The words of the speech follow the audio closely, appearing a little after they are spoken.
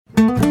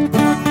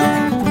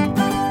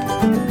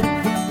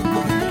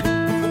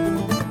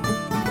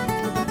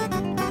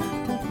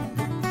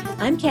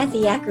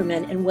Kathy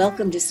Ackerman, and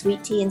welcome to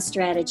Sweet Tea and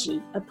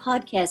Strategy, a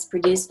podcast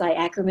produced by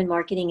Ackerman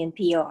Marketing and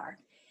PR.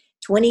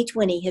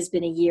 2020 has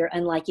been a year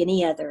unlike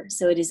any other,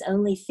 so it is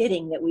only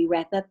fitting that we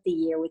wrap up the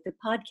year with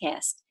a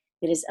podcast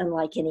that is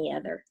unlike any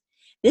other.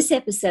 This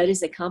episode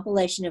is a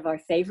compilation of our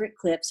favorite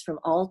clips from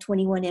all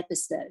 21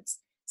 episodes,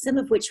 some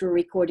of which were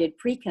recorded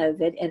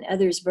pre-COVID and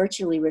others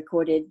virtually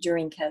recorded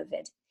during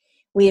COVID.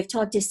 We have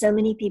talked to so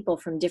many people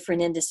from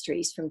different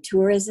industries, from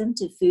tourism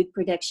to food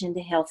production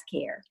to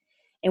healthcare.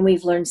 And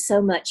we've learned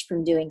so much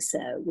from doing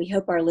so. We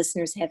hope our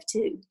listeners have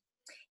too.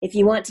 If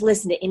you want to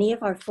listen to any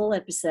of our full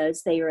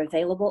episodes, they are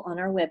available on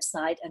our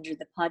website under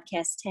the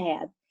podcast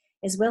tab,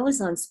 as well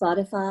as on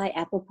Spotify,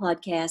 Apple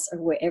Podcasts, or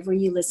wherever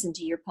you listen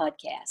to your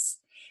podcasts.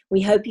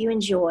 We hope you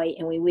enjoy,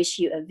 and we wish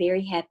you a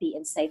very happy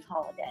and safe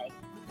holiday.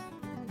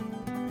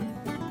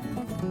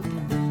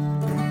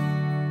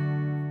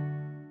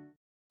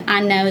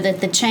 I know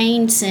that the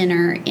Chain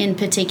Center in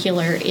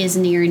particular is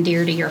near and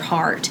dear to your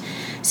heart.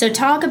 So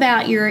talk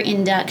about your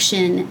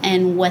induction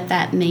and what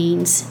that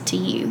means to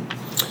you.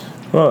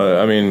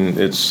 Well, I mean,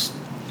 it's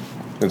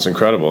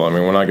incredible. I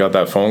mean, when I got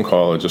that phone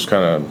call, it just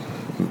kind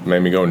of made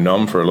me go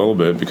numb for a little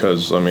bit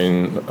because, I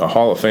mean, a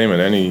Hall of Fame in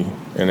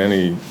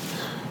any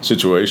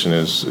situation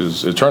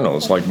is eternal.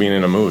 It's like being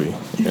in a movie.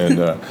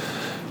 And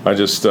I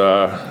just,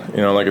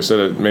 like I said,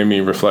 it made me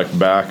reflect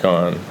back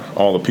on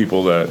all the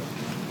people that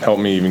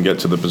helped me even get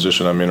to the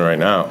position I'm in right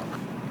now.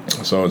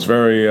 So it's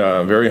very,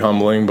 very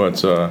humbling,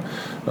 but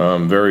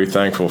very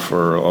thankful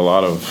for a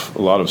lot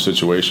of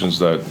situations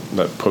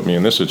that put me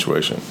in this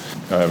situation.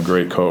 I have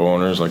great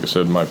co-owners, like I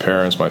said, my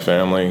parents, my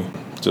family,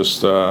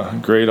 just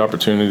great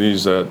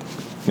opportunities that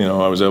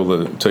I was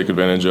able to take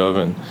advantage of,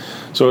 and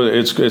so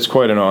it's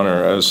quite an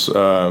honor. As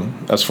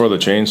for the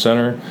Chain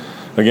Center,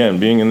 again,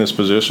 being in this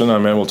position,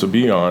 I'm able to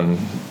be on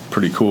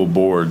pretty cool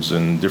boards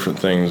and different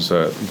things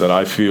that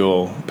I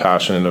feel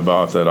passionate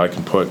about, that I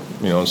can put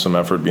some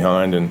effort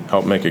behind and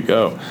help make it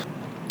go.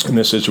 In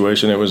this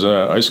situation, it was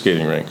an ice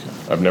skating rink.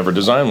 I've never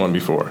designed one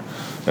before,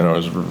 and I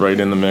was right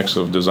in the mix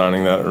of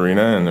designing that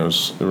arena, and it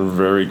was a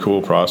very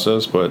cool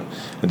process. But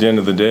at the end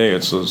of the day,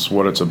 it's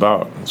what it's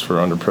about. It's for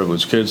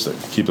underprivileged kids, that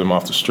keep them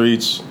off the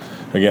streets.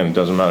 Again, it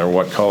doesn't matter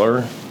what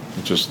color.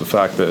 It's just the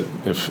fact that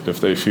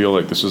if they feel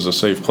like this is a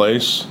safe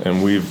place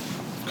and we've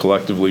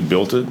collectively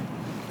built it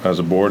as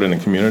a board and a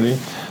community,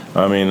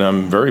 I mean,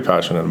 I'm very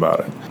passionate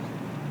about it.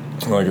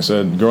 Like I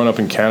said, growing up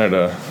in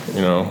Canada,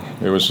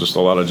 it was just a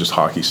lot of just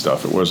hockey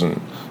stuff. It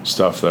wasn't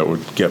stuff that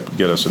would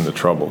get us into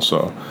trouble.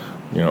 So,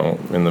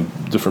 in the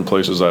different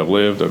places I've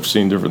lived, I've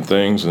seen different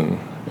things, and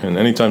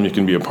anytime you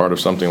can be a part of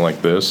something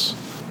like this,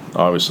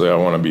 obviously I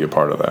want to be a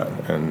part of that.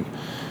 And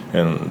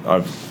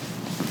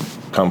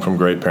I've come from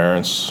great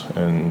parents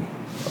and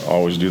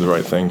always do the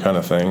right thing kind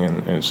of thing,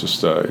 and it's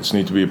just it's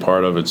neat to be a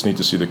part of. It's neat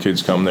to see the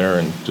kids come there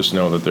and just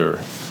know that they're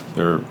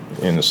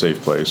in a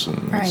safe place,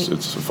 and right.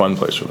 It's a fun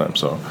place for them.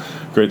 So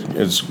great,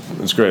 it's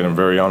great. I'm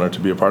very honored to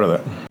be a part of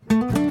that.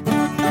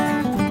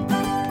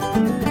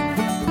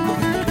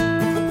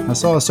 I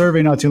saw a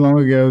survey not too long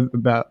ago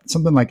about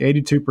something like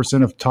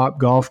 82% of top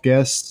golf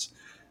guests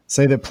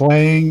say that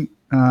playing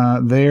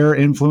there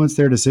influenced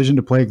their decision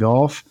to play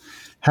golf.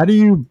 How do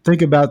you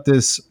think about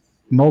this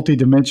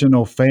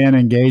multi-dimensional fan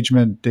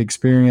engagement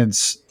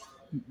experience,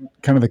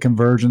 kind of the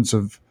convergence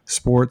of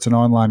sports and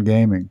online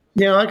gaming?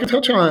 Yeah, I could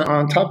touch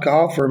on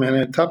Topgolf for a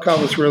minute. Topgolf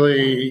has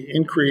really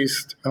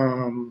increased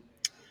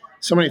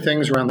so many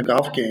things around the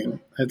golf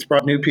game. It's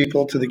brought new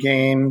people to the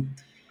game.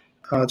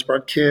 It's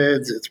brought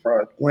kids. It's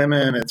brought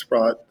women. It's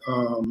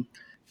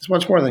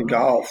much more than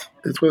golf.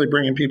 It's really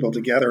bringing people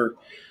together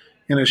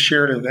in a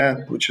shared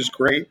event, which is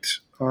great.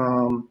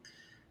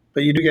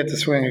 But you do get to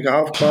swing a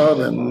golf club,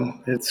 and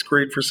it's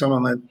great for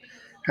someone that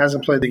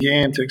hasn't played the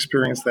game to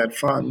experience that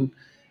fun.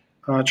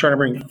 Trying to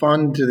bring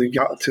fun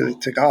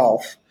to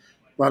golf.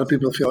 A lot of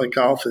people feel like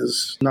golf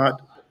is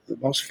not the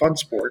most fun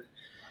sport.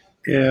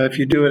 If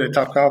you do it at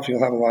Topgolf,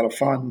 you'll have a lot of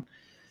fun.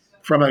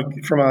 From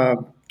a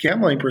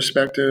gambling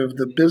perspective,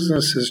 the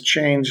business has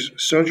changed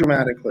so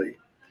dramatically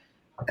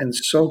and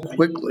so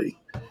quickly.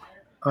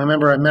 I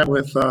remember I met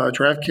with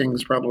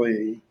DraftKings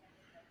probably,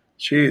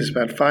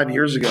 about 5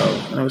 years ago,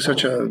 and it was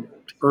such a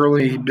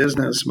early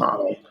business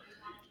model.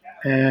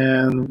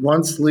 And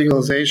once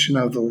legalization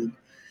of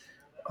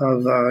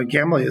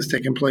gambling has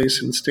taken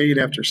place in state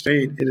after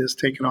state, it has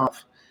taken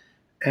off.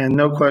 And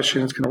no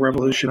question, it's going to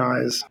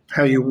revolutionize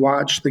how you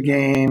watch the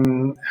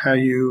game, how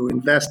you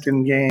invest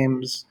in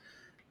games.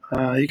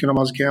 You can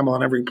almost gamble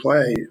on every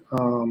play.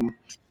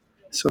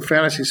 So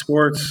fantasy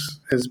sports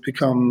has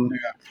become,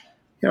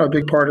 a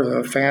big part of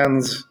a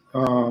fan's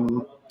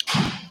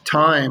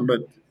time.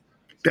 But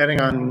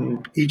betting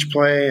on each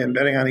play and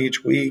betting on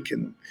each week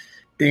and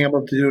being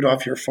able to do it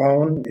off your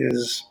phone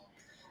is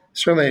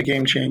certainly a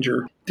game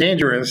changer.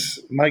 Dangerous.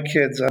 My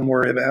kids, I'm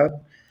worried about.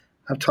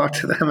 I've talked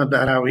to them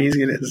about how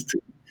easy it is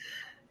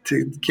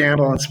to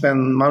gamble and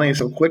spend money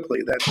so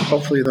quickly that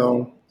hopefully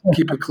they'll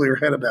keep a clear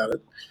head about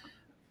it.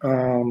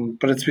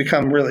 But it's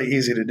become really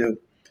easy to do.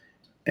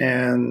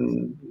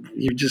 And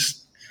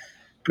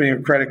putting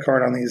your credit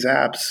card on these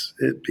apps,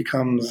 it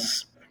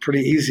becomes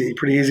pretty easy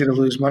to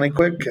lose money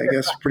quick. I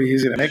guess pretty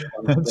easy to make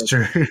money. That's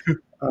true.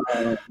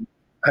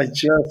 I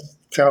just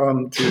tell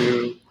them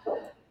to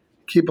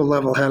keep a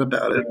level head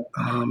about it,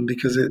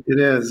 because it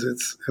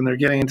is. And they're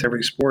getting into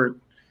every sport,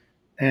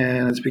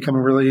 and it's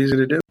becoming really easy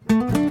to do.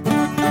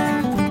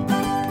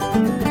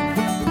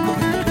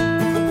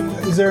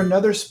 Is there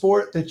another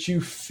sport that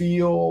you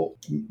feel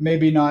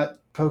maybe not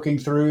poking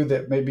through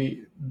that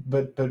maybe,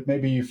 but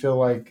maybe you feel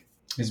like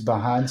is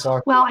behind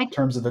soccer in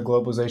terms of the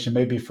globalization,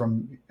 maybe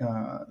from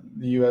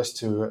the U.S.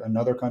 to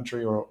another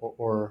country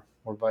or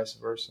vice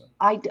versa?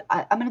 I'm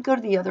going to go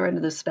to the other end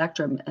of the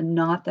spectrum, and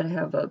not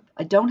that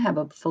I don't have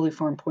a fully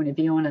formed point of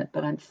view on it,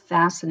 but I'm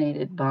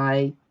fascinated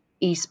by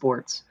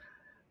esports.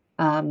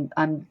 And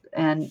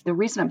the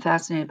reason I'm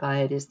fascinated by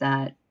it is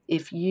that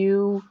if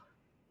you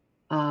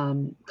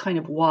kind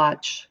of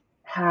watch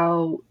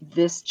how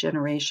this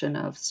generation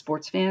of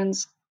sports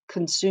fans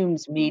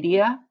consumes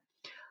media,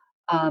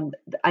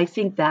 I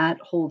think that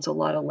holds a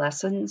lot of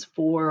lessons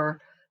for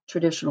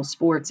traditional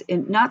sports,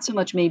 and not so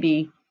much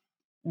maybe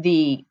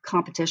the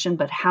competition,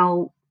 but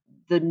how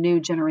the new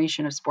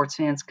generation of sports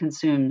fans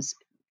consumes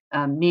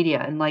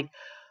media. And like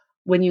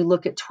when you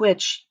look at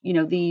Twitch,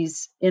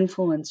 these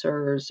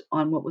influencers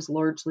on what was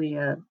largely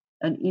an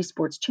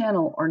esports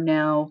channel are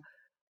now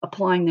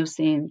applying those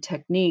same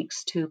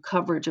techniques to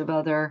coverage of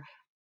other,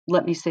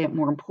 let me say it,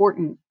 more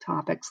important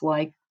topics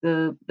like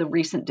the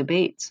recent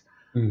debates.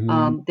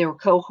 Mm-hmm. There were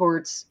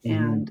cohorts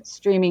and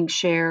streaming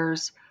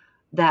shares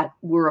that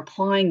were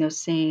applying those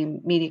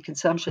same media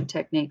consumption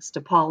techniques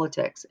to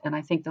politics, and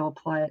I think they'll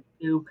apply it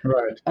to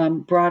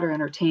broader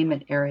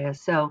entertainment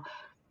areas. So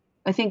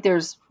I think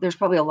there's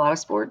probably a lot of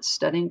sports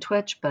studying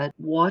Twitch, but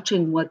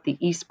watching what the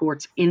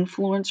esports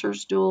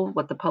influencers do,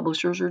 what the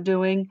publishers are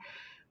doing,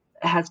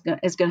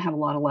 is going to have a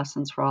lot of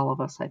lessons for all of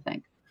us, I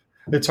think.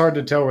 It's hard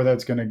to tell where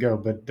that's going to go,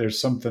 but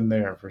there's something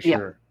there for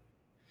sure.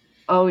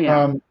 Oh,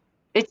 yeah.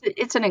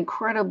 It's an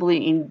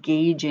incredibly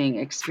engaging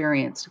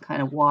experience to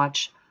kind of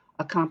watch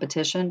a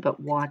competition, but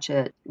watch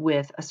it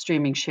with a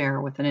streaming share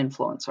with an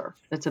influencer.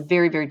 It's a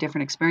very, very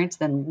different experience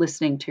than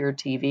listening to your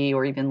TV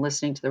or even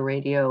listening to the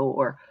radio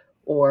or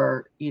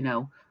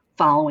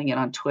following it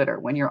on Twitter.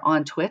 When you're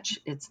on Twitch,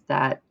 it's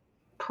that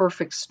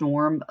perfect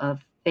storm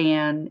of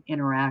fan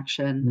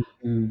interaction,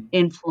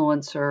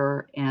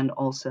 influencer, and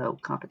also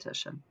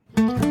competition.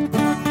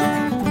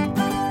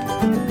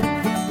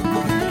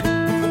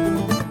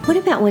 What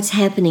about what's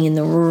happening in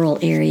the rural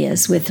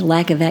areas with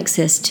lack of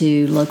access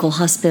to local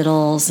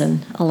hospitals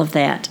and all of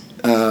that?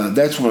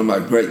 That's one of my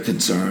great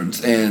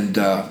concerns. And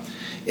I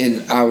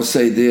would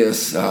say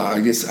this,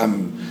 I guess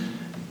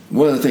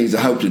one of the things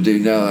I hope to do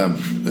now that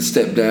I'm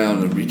stepped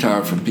down and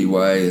retired from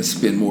PYA is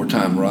spend more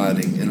time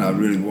writing. And I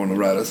really want to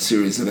write a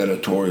series of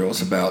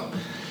editorials about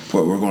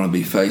what we're going to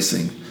be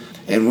facing.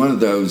 And one of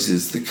those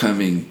is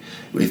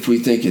if we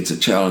think it's a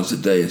challenge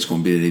today, it's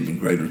going to be an even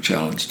greater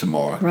challenge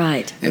tomorrow.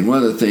 Right. And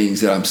one of the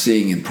things that I'm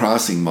seeing in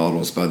pricing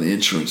models by the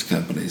insurance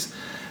companies,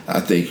 I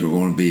think are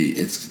going to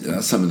be,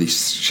 some of these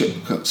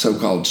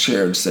so-called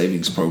shared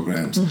savings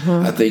programs.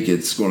 I think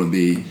it's going to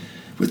be,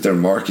 with their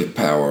market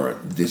power,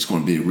 it's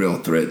going to be a real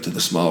threat to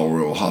the small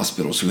rural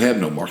hospitals who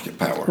have no market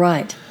power.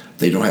 Right.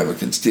 They don't have a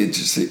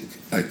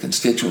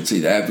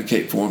constituency to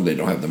advocate for them. They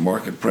don't have the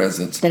market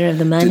presence. They don't have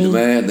the money. To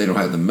demand. They don't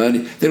have the money.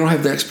 They don't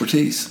have the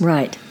expertise.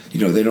 Right.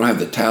 They don't have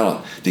the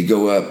talent to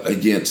go up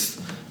against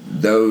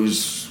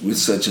those with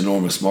such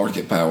enormous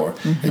market power.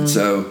 And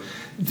so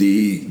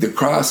the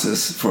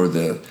crisis for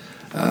the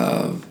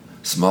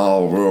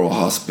small rural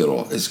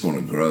hospital is going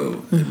to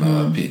grow, in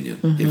my opinion,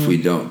 if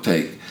we don't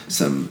take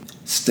some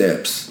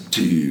steps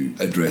to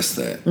address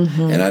that.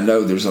 And I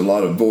know there's a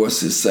lot of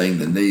voices saying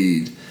the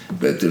need,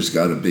 but there's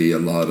got to be a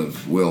lot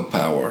of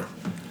willpower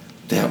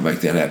to help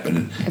make that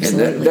happen. And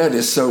that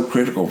is so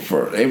critical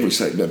for every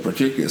state, but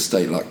particularly a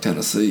state like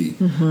Tennessee.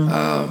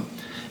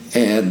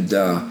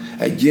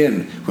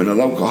 Again, when a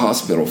local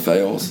hospital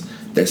fails,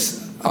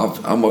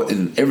 I'm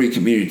in every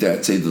community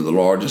that's either the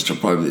largest or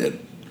probably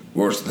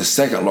the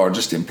second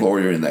largest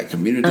employer in that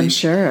community. I'm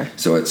sure.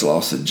 So it's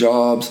loss of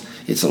jobs,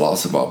 it's a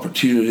loss of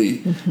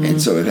opportunity, and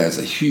so it has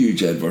a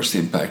huge adverse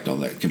impact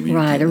on that community.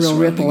 Right, a real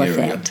ripple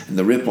effect. And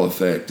the ripple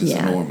effect is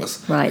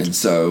enormous. Right. And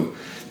so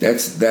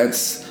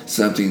that's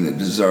something that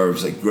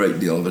deserves a great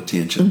deal of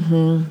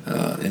attention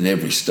in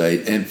every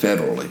state and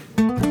federally.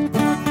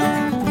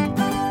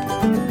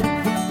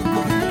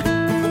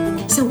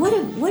 So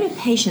what do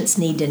patients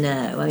need to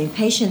know? I mean,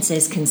 patients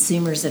as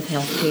consumers of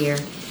healthcare,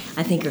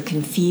 I think, are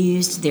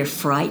confused. They're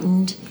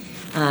frightened.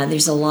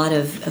 There's a lot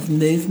of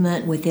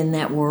movement within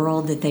that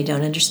world that they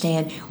don't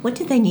understand. What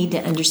do they need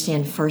to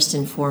understand first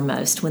and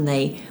foremost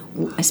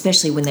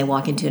especially when they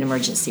walk into an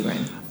emergency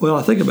room? Well,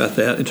 I think about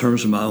that in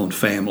terms of my own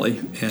family.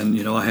 And,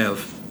 I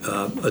have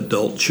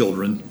adult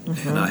children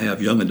and I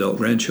have young adult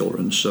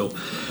grandchildren. So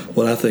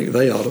what I think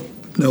they ought to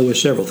know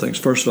is several things.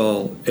 First of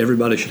all,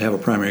 everybody should have a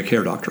primary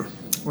care doctor.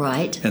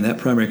 Right. And that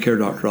primary care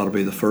doctor ought to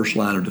be the first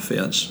line of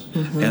defense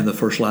and the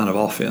first line of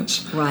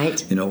offense.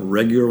 Right.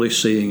 Regularly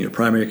seeing your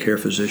primary care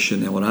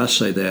physician. And when I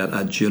say that,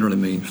 I generally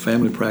mean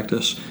family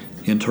practice,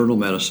 internal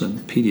medicine,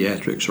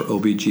 pediatrics, or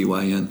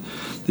OBGYN.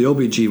 The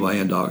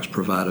OBGYN docs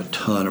provide a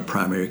ton of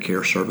primary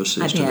care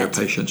services to their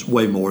patients,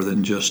 way more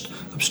than just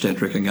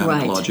obstetric and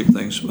gynecologic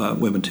things.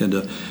 Women tend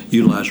to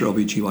utilize their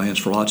OBGYNs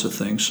for lots of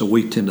things, so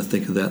we tend to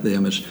think of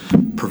them as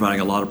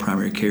providing a lot of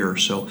primary care.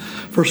 So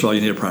first of all,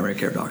 you need a primary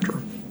care doctor,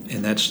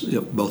 and that's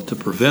both to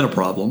prevent a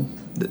problem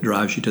that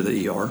drives you to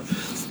the ER,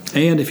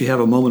 and if you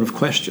have a moment of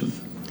question,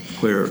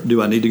 where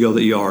do I need to go to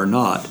the ER or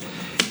not?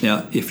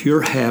 Now, if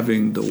you're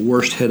having the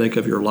worst headache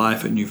of your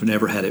life and you've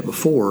never had it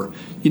before,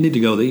 you need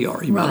to go to the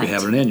ER. You might be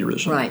having an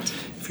aneurysm. Right.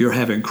 If you're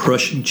having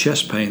crushing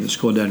chest pain that's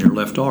going down your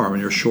left arm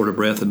and you're short of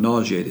breath and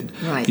nauseated,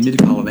 right. you need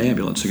to call an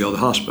ambulance to go to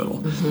the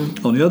hospital.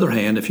 On the other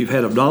hand, if you've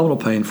had abdominal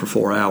pain for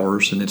 4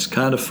 hours and it's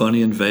kind of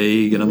funny and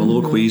vague and I'm a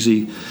little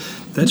queasy,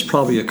 that's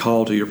probably a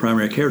call to your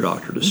primary care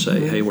doctor to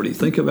say, hey, what do you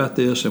think about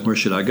this and where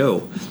should I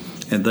go?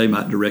 And they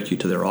might direct you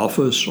to their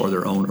office or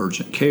their own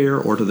urgent care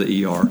or to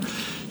the ER.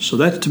 So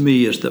that to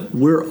me is that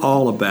we're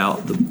all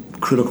about the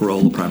critical role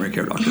of the primary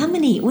care doctor.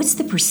 What's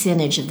the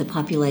percentage of the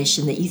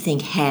population that you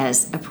think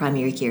has a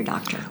primary care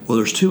doctor? Well,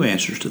 there's two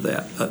answers to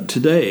that.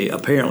 Today,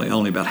 apparently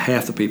only about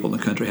half the people in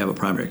the country have a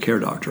primary care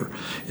doctor,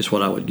 is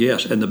what I would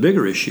guess. And the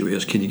bigger issue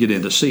is, can you get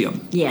in to see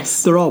them?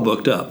 Yes. They're all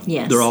booked up.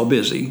 Yes. They're all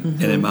busy.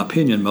 And in my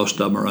opinion, most of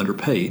them are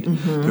underpaid.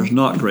 There's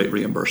not great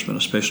reimbursement,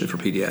 especially for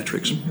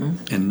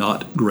pediatrics, and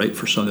not great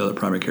for some of the other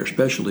primary care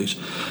specialties.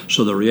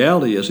 So the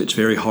reality is it's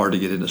very hard to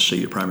get in to see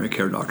your primary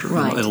care doctor in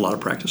a lot of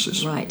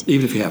practices,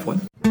 even if you have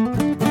one.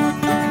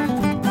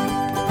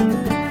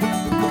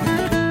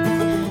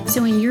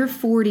 So in your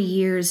 40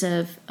 years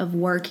of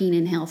working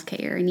in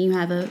healthcare, and you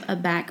have a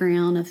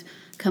background of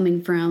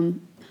coming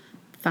from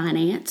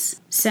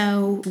finance,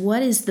 so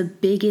what is the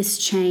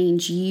biggest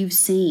change you've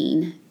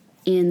seen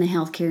in the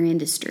healthcare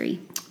industry?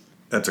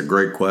 That's a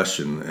great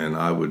question, and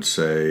I would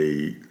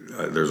say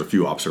there's a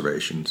few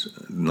observations.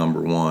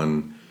 Number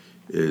one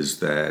is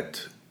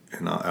that,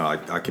 and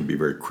I can be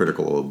very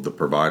critical of the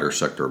provider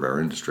sector of our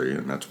industry,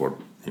 and that's what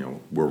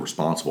we're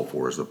responsible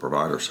for, is the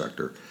provider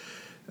sector.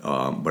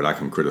 But I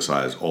can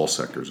criticize all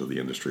sectors of the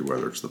industry,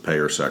 whether it's the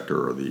payer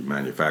sector or the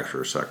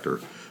manufacturer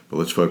sector. But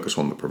let's focus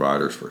on the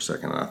providers for a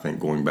second. And I think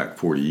going back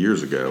 40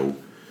 years ago,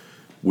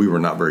 we were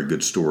not very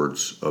good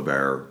stewards of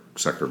our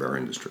sector of our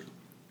industry.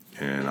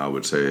 And I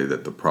would say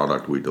that the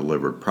product we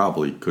delivered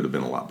probably could have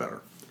been a lot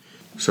better.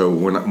 So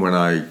when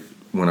I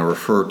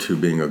refer to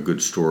being a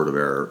good steward of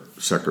our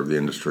sector of the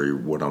industry,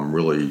 what I'm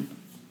really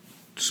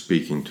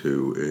speaking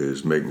to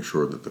is making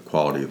sure that the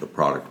quality of the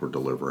product we're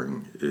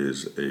delivering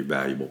is a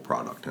valuable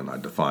product. And I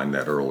defined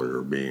that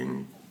earlier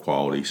being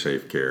quality,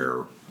 safe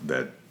care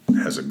that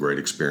has a great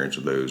experience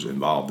of those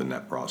involved in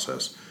that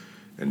process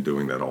and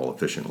doing that all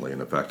efficiently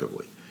and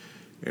effectively.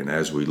 And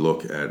as we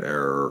look at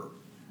our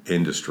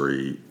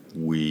industry,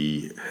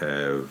 we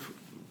have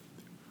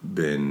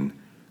been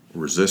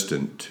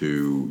resistant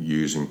to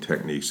using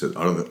techniques that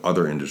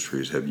other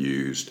industries have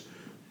used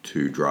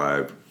to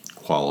drive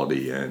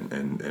quality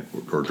and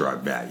or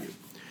drive value.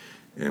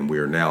 And we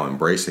are now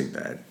embracing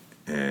that,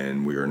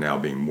 and we are now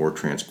being more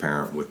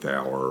transparent with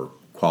our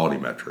quality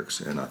metrics,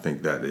 and I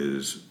think that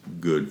is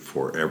good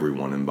for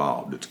everyone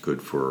involved. It's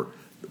good for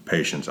the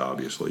patients,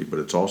 obviously, but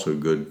it's also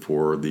good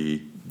for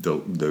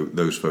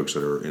those folks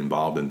that are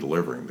involved in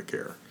delivering the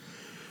care.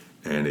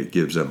 And it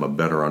gives them a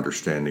better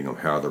understanding of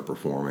how they're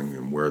performing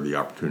and where the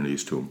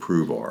opportunities to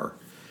improve are.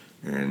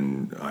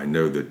 And I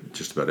know that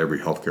just about every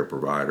healthcare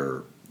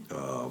provider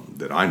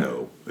that I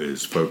know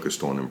is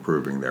focused on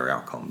improving their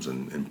outcomes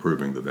and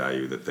improving the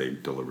value that they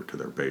deliver to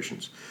their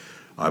patients.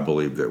 I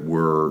believe that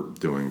we're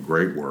doing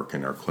great work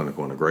in our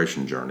clinical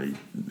integration journey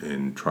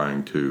in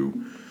trying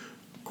to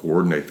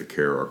coordinate the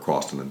care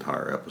across an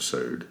entire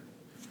episode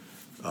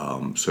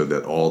so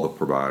that all the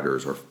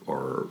providers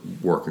are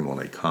working on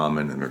a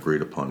common and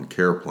agreed upon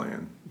care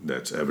plan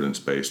that's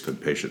evidence-based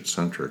and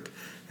patient-centric,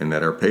 and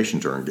that our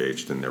patients are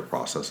engaged in their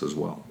process as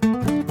well.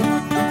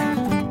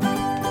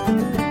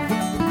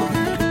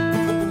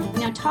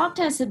 Talk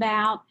to us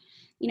about,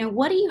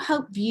 what do you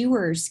hope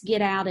viewers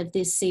get out of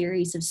this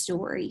series of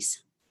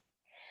stories?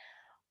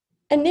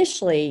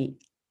 Initially,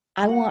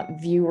 I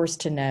want viewers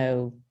to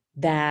know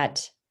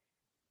that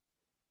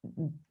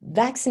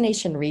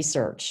vaccination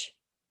research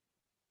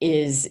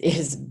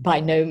is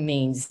by no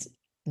means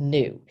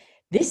new.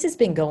 This has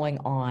been going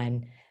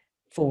on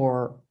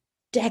for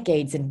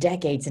decades and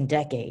decades and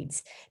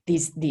decades.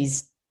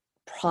 These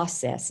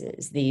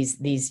processes,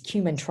 these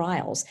human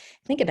trials.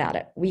 Think about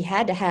it. We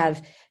had to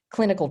have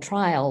clinical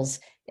trials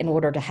in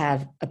order to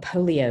have a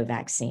polio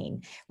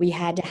vaccine. We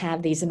had to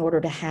have these in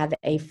order to have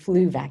a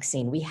flu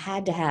vaccine. We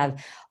had to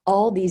have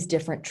all these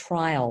different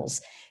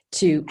trials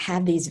to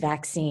have these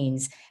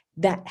vaccines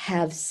that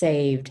have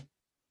saved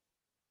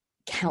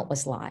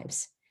countless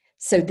lives.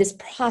 So this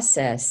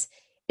process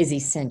is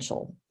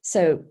essential.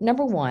 So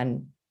number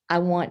one, I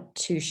want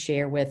to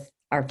share with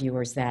our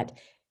viewers that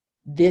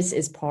This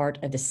is part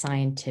of the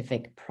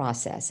scientific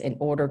process in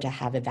order to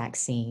have a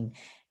vaccine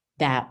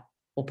that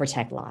will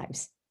protect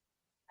lives,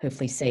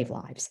 hopefully save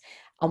lives.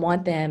 I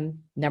want them,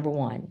 number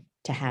one,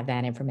 to have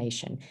that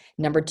information.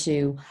 Number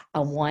two, I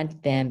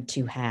want them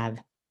to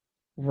have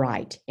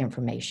right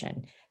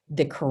information,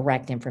 the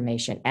correct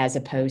information, as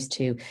opposed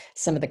to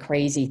some of the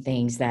crazy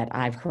things that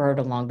I've heard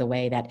along the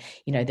way that,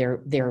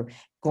 they're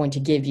going to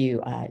give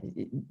you,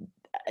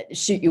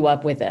 shoot you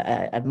up with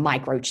a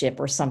microchip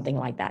or something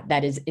like that.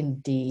 That is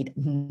indeed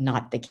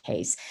not the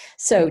case.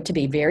 So to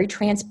be very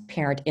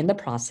transparent in the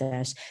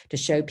process, to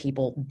show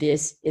people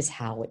this is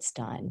how it's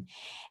done.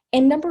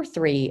 And number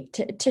three,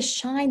 to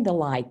shine the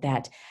light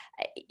that,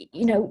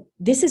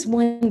 this is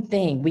one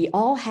thing. We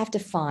all have to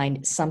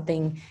find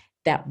something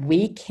that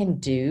we can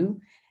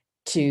do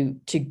to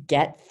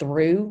get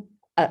through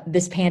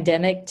this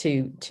pandemic,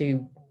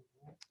 to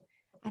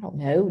I don't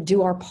know,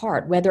 do our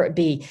part, whether it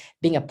be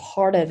being a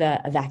part of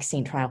a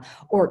vaccine trial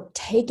or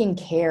taking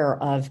care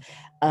of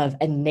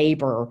a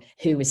neighbor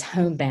who is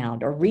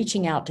homebound or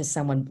reaching out to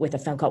someone with a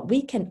phone call.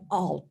 We can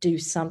all do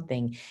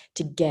something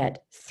to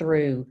get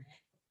through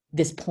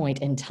this point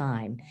in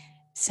time.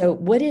 So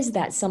what is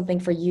that something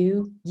for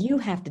you? You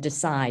have to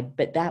decide,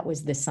 but that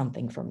was the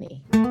something for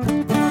me. A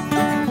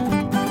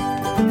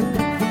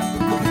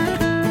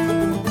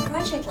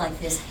project like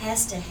this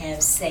has to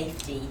have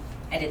safety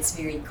at its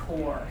very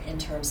core in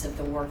terms of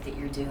the work that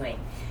you're doing.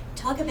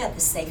 Talk about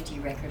the safety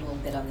record a little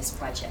bit on this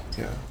project.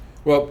 Yeah.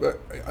 Well,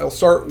 I'll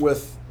start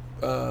with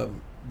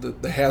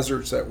the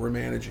hazards that we're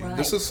managing. Right.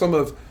 This is some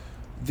of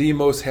the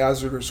most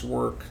hazardous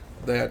work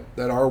that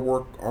our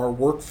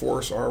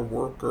workforce, our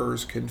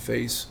workers can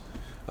face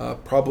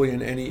probably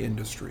in any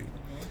industry.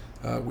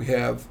 We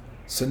have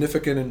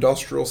significant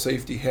industrial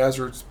safety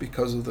hazards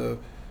because of the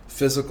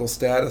physical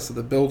status of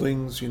the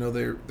buildings.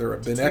 There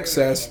have been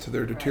excess,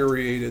 they're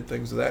deteriorated,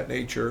 things of that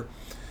nature.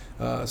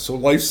 So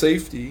life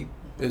safety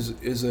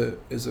is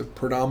a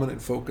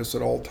predominant focus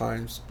at all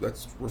times.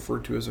 That's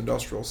referred to as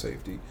industrial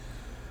safety.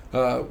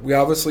 We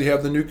obviously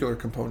have the nuclear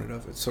component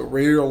of it. So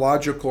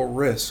radiological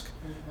risk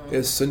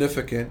is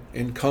significant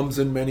and comes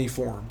in many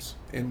forms,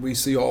 and we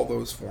see all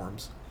those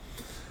forms.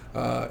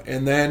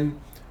 And then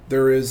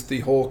there is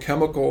the whole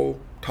chemical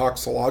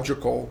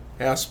toxicological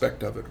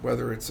aspect of it,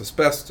 whether it's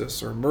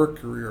asbestos or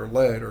mercury or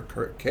lead or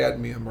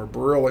cadmium or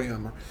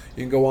beryllium, or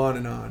you can go on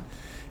and on.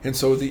 And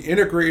so the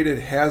integrated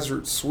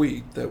hazard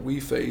suite that we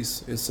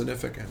face is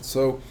significant.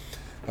 So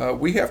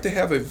we have to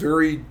have a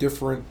very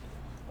different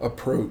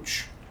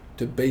approach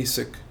to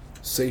basic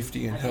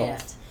safety and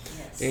health.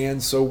 Yes.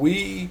 And so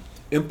we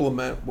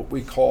implement what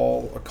we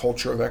call a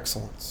culture of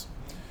excellence,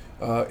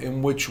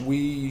 in which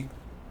we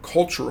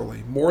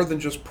culturally, more than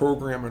just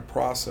program and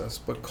process,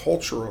 but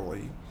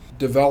culturally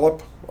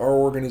develop our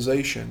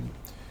organization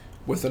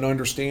with an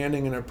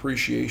understanding and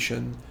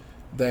appreciation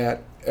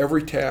that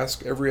every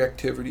task, every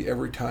activity,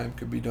 every time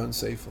could be done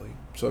safely.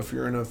 So if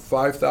you're in a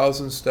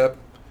 5,000 step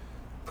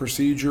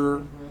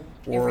procedure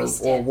or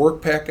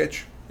work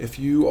package, if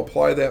you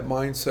apply that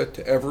mindset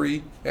to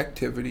every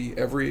activity,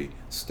 every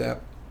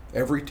step,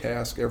 every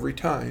task, every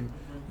time,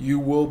 you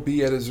will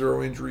be at a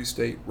zero injury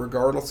state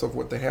regardless of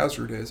what the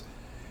hazard is.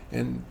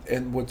 And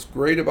what's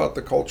great about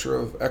the culture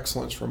of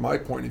excellence from my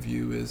point of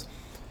view is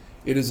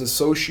it is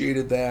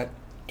associated that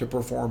to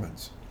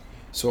performance.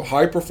 So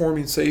high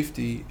performing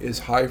safety is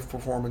high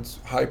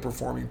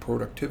performing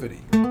productivity.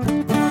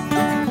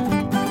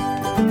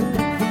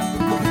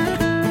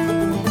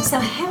 So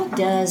how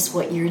does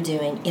what you're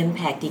doing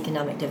impact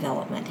economic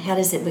development? How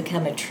does it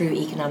become a true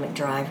economic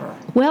driver?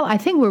 Well, I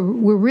think we're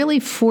really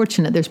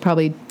fortunate. There's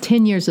probably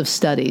 10 years of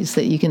studies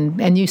that you can,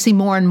 and you see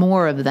more and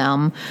more of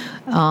them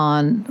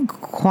on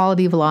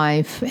quality of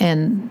life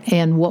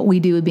and what we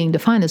do being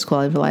defined as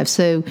quality of life.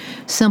 So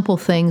simple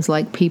things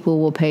like people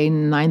will pay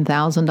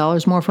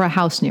 $9,000 more for a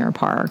house near a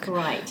park.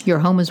 Right. Your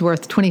home is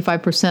worth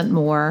 25%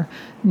 more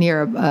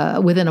near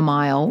within a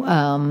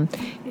mile.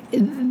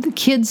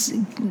 Kids,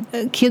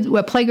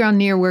 a playground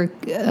near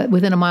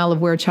within a mile of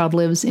where a child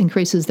lives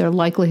increases their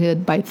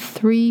likelihood by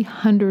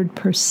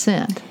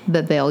 300%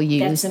 that they'll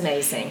use. That's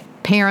amazing.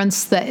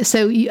 Parents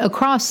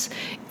across,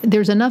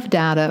 there's enough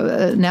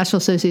data. National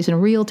Association of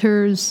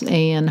Realtors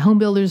and Home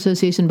Builders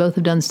Association both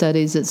have done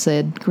studies that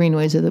said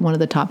greenways are one of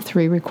the top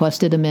 3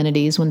 requested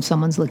amenities when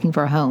someone's looking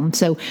for a home.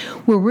 So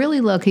we're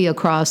really lucky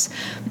across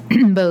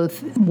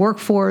both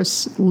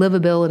workforce,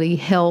 livability,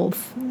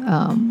 health,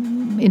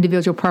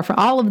 individual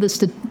preference. All of the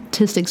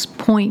statistics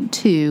point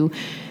to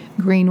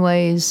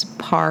greenways,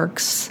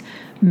 parks,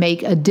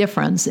 make a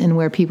difference in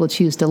where people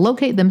choose to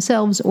locate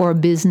themselves or a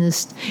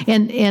business.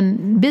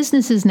 And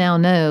businesses now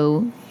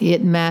know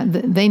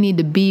they need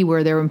to be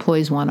where their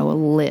employees want to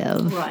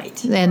live.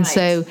 Right. And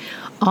so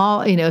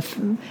all, in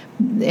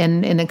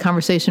a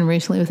conversation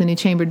recently with a new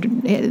chamber,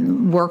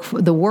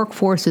 the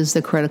workforce is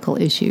the critical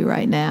issue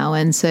right now.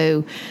 And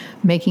so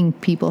making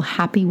people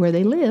happy where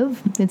they live,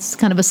 it's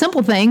kind of a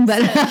simple thing,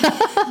 but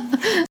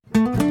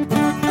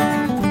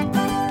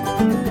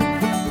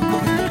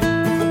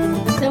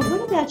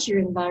about your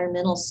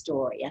environmental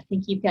story? I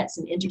think you've got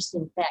some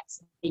interesting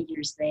facts and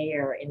figures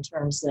there in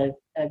terms of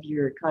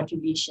your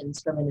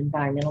contributions from an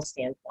environmental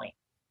standpoint.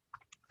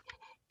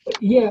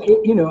 Yeah,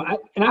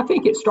 I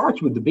think it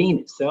starts with the bean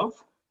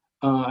itself.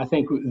 I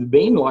think the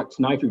bean locks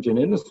nitrogen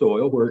in the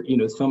soil where,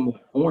 some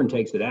corn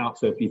takes it out.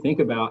 So if you think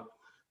about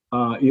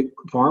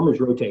farmers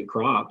rotate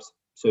crops,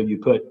 so you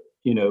put,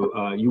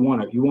 you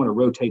want to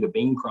rotate a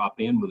bean crop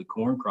in with a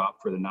corn crop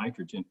for the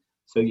nitrogen,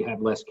 so you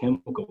have less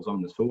chemicals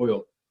on the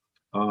soil.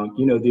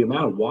 The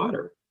amount of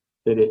water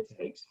that it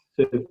takes.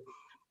 So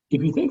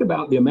if you think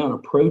about the amount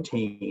of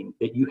protein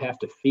that you have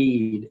to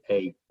feed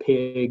a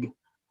pig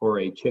or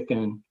a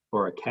chicken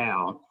or a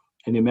cow,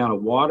 and the amount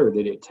of water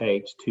that it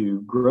takes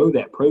to grow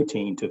that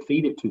protein to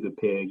feed it to the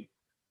pig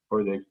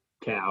or the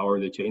cow or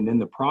the chicken, and then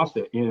the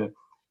process,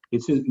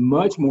 it's just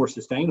much more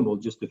sustainable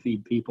just to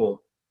feed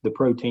people the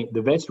protein,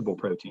 the vegetable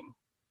protein.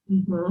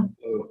 Mm-hmm.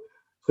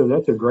 So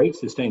that's a great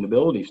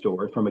sustainability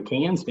story. From a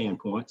can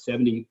standpoint,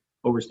 75%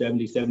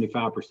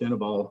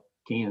 of all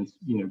cans,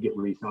 get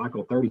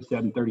recycled.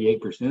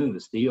 38% of the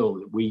steel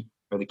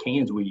that the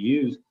cans we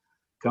use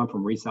come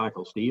from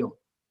recycled steel.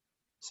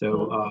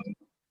 So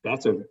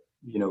that's a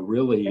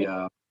really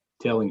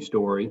telling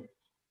story.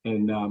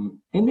 And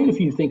then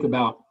if you think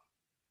about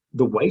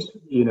the waste,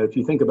 if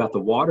you think about the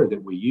water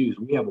that we use,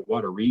 we have a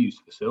water reuse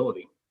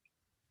facility.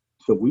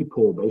 So we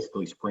pull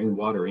basically spring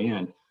water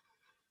in,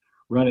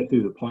 run it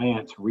through the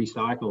plants,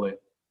 recycle it,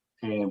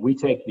 and we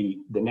take the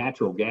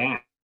natural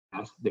gas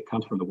that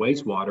comes from the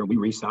wastewater. We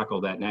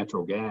recycle that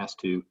natural gas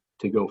to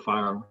go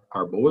fire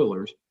our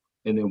boilers,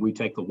 and then we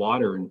take the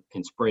water and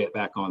spray it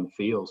back on the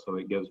field so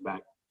it goes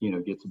back,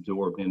 gets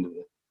absorbed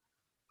into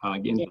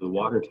the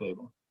water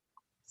table.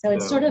 So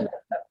it's sort of a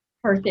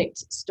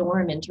perfect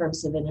storm in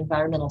terms of an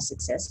environmental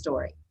success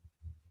story.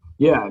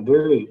 Yeah,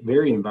 very,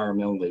 very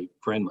environmentally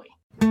friendly.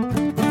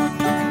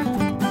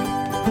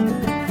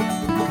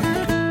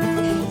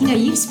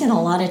 You've spent a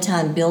lot of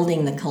time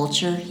building the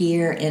culture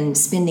here and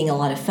spending a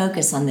lot of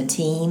focus on the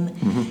team.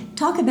 Mm-hmm.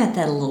 Talk about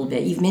that a little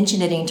bit. You've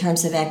mentioned it in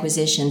terms of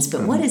acquisitions,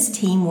 but what does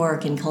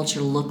teamwork and culture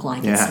look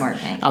like at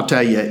SmartBank? I'll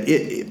tell you,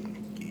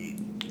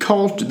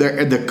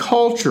 the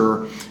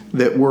culture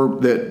that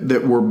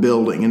we're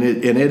building, and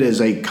it is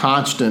a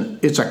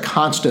constant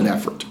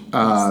effort.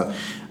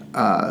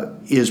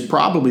 Is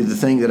probably the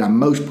thing that I'm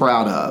most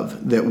proud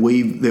of that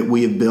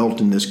we have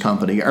built in this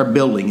company, or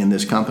building in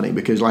this company,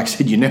 because like I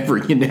said, you never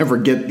get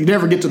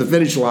to the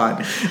finish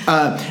line.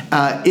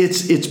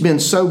 It's been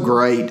so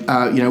great.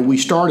 We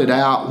started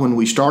out when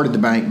we started the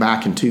bank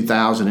back in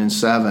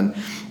 2007.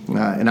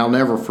 And I'll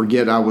never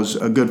forget, I was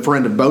a good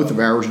friend of both of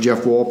ours, Jeff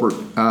Walpert,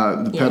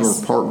 the Peddler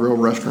Park Grill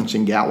Restaurants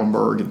in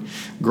Gatlinburg, and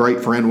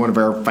great friend, one of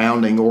our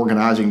founding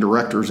organizing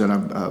directors, and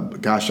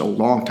a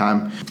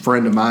longtime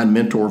friend of mine,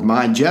 mentor of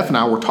mine. Jeff and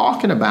I were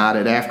talking about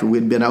it after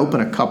we'd been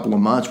open a couple of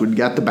months. We'd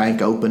got the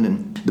bank open,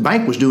 and the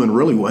bank was doing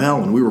really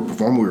well, and we were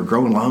performing. We were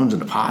growing loans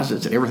and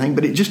deposits and everything,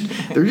 but there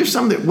was just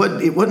something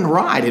that it wasn't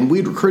right. And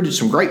we'd recruited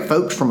some great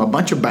folks from a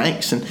bunch of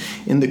banks and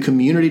in the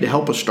community to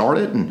help us start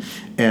it,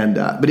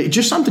 but it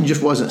just something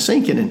just wasn't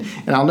sinking. And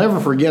I'll never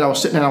forget, I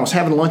was sitting there and I was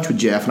having lunch with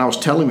Jeff, and I was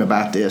telling him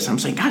about this. I'm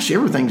saying, gosh,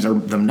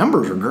 the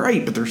numbers are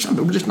great, but there's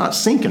something, we're just not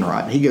sinking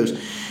right. And he goes,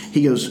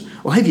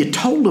 well, have you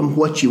told them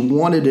what you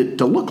wanted it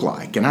to look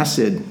like? And I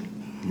said,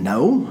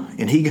 no.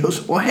 And he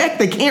goes, well, heck,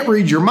 they can't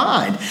read your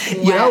mind.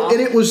 Wow. And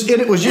it was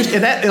just,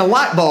 and a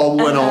light bulb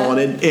went on.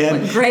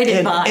 And great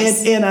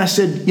advice. And I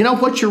said,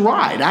 what, you're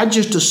right. I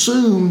just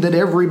assumed that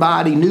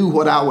everybody knew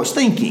what I was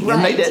thinking,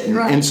 and they didn't.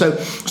 Right. And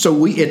so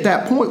we, at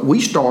that point, we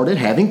started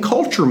having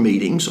culture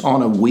meetings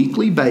on a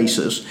weekly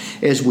basis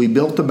as we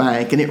built the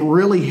bank, and it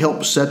really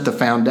helped set the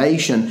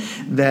foundation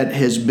that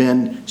has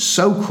been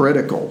so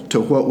critical to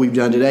what we've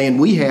done today. And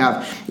we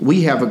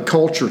have a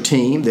culture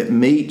team that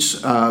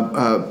meets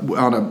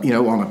we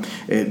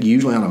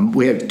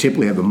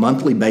typically have a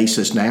monthly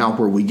basis now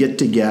where we get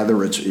together.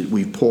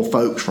 We pull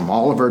folks from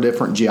all of our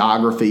different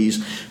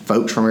geographies,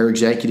 folks from our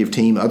executive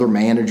team, other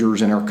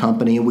managers in our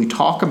company, and we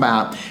talk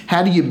about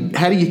how do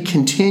you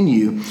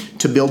continue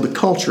to build the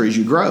culture as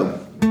you grow.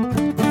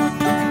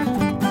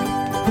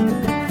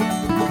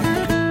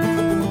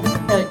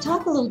 So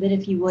talk a little bit,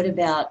 if you would,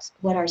 about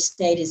what our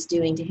state is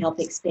doing to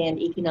help expand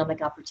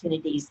economic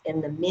opportunities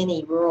in the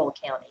many rural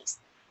counties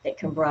that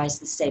comprise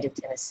the state of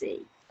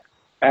Tennessee.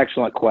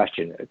 Excellent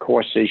question. Of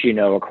course, as you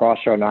know, across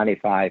our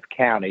 95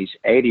 counties,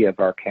 80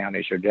 of our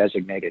counties are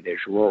designated as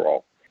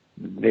rural.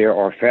 There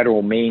are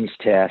federal means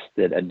tests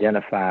that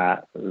identify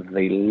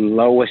the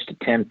lowest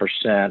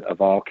 10%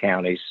 of all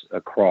counties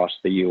across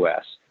the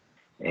U.S.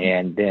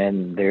 And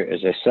then there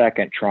is a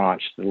second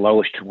tranche, the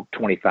lowest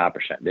 25%.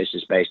 This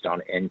is based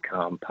on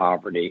income,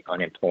 poverty,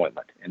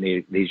 unemployment. And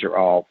these are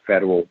all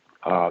federal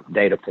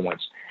data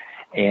points.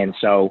 And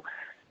so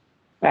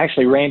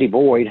actually, Randy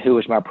Boyd, who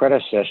was my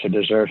predecessor,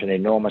 deserves an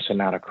enormous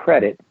amount of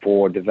credit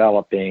for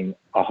developing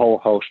a whole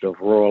host of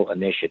rural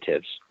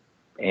initiatives.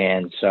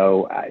 And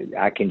so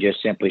I can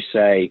just simply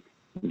say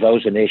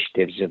those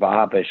initiatives have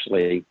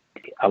obviously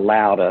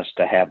allowed us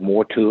to have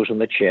more tools in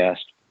the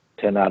chest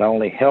to not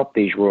only help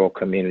these rural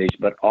communities,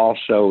 but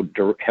also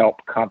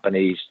help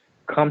companies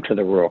come to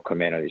the rural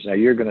communities. Now,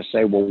 you're going to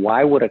say, well,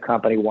 why would a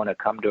company want to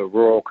come to a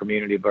rural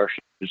community versus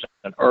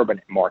an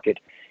urban market?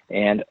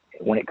 And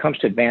when it comes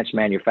to advanced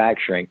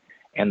manufacturing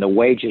and the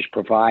wages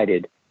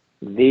provided,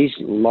 these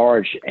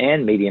large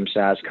and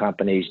medium-sized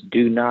companies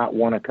do not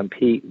want to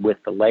compete with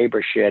the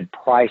labor shed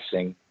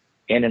pricing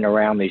in and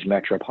around these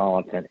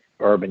metropolitan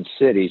urban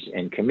cities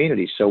and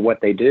communities. So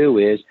what they do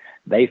is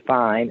they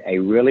find a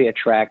really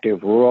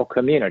attractive rural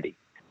community.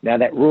 Now,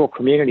 that rural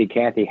community,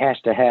 Kathy, has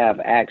to have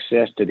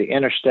access to the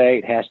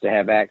interstate, has to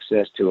have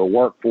access to a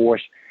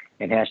workforce,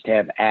 and has to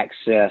have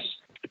access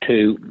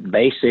to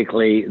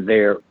basically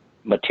their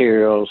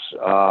materials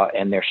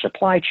and their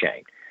supply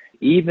chain.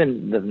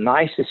 Even the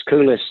nicest,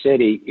 coolest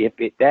city, if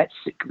that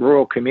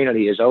rural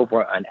community is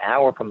over an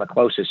hour from the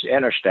closest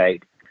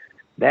interstate,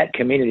 that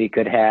community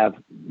could have,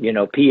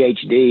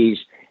 PhDs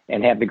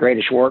and have the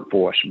greatest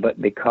workforce.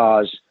 But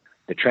because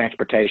the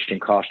transportation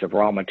cost of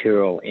raw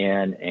material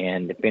in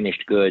and the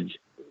finished goods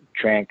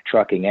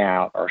trucking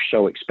out are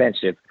so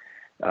expensive,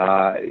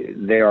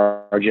 there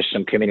are just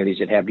some communities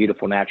that have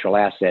beautiful natural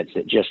assets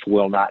that just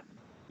will not,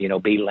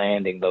 be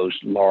landing those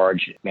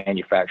large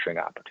manufacturing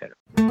opportunities.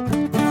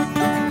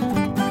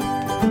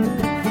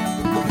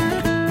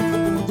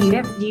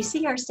 Do you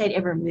see our state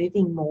ever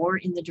moving more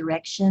in the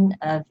direction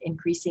of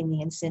increasing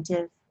the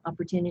incentive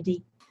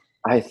opportunity?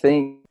 I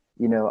think,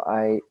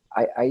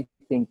 I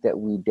think that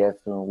we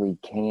definitely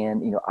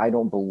can. I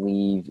don't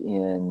believe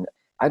in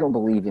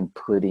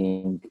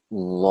putting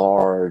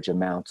large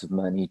amounts of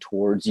money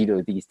towards,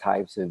 these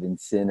types of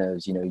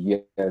incentives.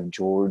 You have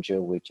Georgia,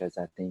 which I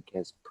think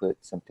has put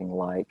something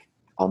like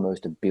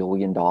almost $1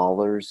 billion,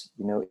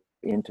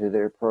 into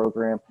their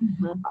program.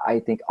 Mm-hmm. I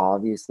think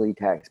obviously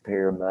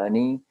taxpayer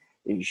money,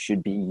 it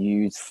should be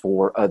used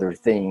for other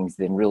things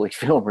than really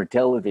film or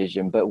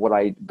television. But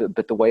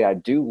but the way I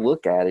do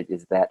look at it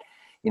is that,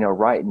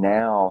 right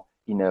now,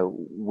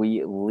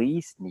 we at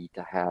least need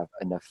to have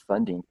enough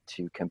funding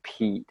to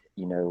compete,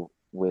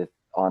 with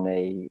on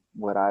a,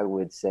 what I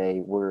would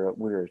say,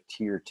 we're a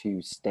tier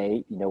 2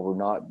 state. We're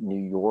not New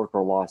York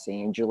or Los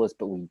Angeles,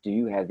 but we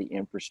do have the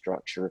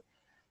infrastructure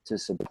to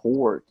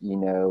support,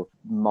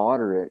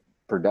 moderate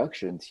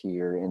productions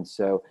here. And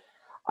so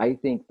I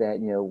think that,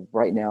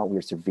 right now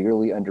we're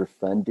severely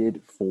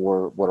underfunded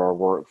for what our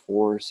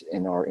workforce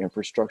and our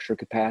infrastructure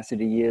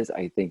capacity is.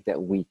 I think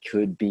that we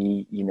could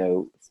be,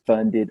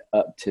 funded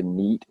up to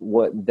meet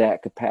what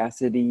that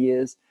capacity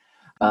is.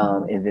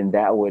 And then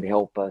that would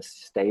help us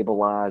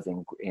stabilize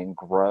and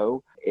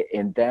grow.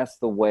 And that's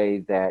the way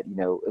that,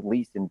 at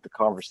least in the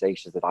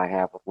conversations that I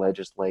have with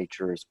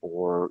legislatures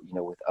or,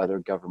 with other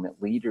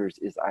government leaders,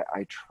 is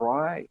I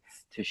try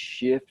to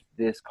shift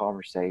this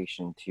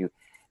conversation to,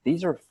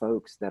 these are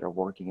folks that are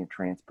working in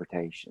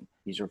transportation.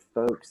 These are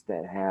folks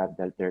that have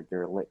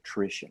they're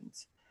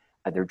electricians.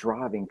 They're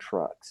driving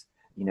trucks.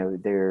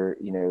 They're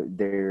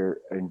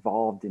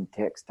involved in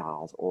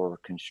textiles or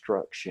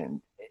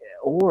construction,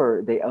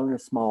 or they own a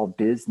small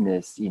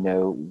business,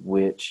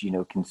 which,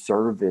 can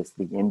service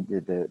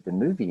the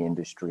movie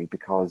industry,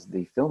 because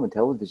the film and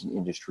television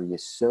industry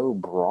is so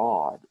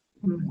broad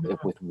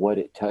with what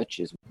it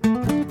touches.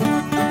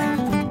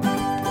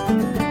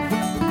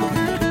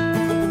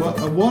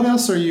 What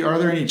else are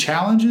there any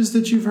challenges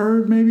that you've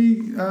heard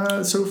maybe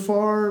so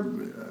far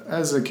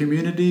as a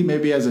community,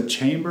 maybe as a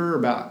chamber,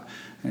 about,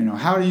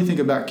 how do you think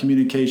about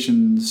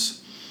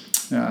communications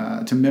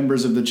to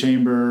members of the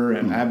chamber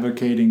and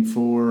advocating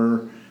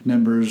for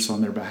members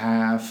on their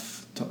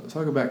behalf?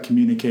 Talk about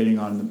communicating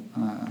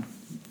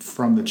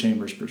from the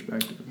chamber's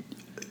perspective.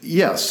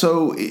 Yeah,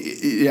 so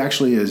it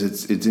actually is.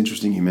 It's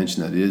interesting you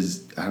mentioned that. It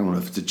is, I don't know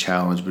if it's a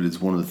challenge, but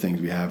it's one of the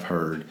things we have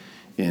heard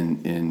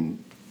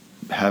in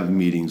having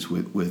meetings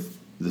with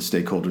the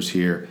stakeholders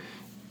here.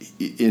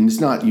 And it's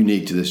not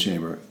unique to this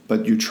chamber,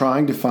 but you're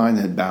trying to find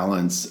that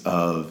balance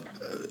of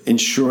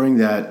ensuring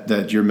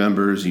that your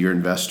members, your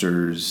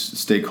investors,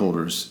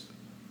 stakeholders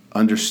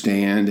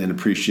understand and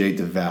appreciate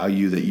the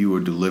value that you are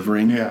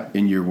delivering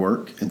in your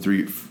work and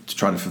to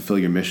try to fulfill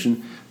your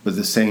mission, but at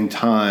the same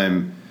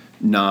time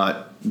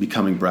not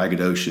becoming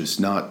braggadocious,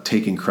 not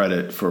taking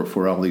credit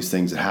for all these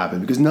things that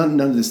happen, because none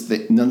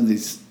of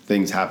these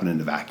things happen in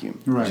a vacuum.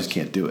 Right. You just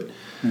can't do it.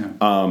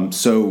 Yeah.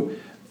 So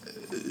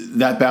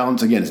that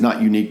balance, again, is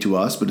not unique to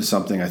us, but it's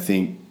something I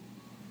think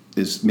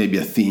is maybe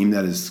a theme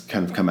that has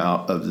kind of come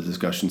out of the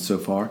discussion so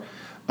far.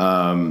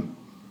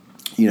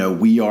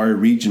 We are a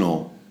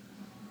regional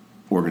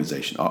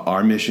organization.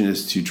 Our mission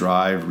is to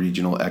drive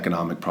regional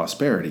economic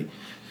prosperity,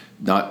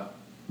 not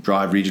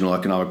drive regional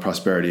economic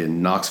prosperity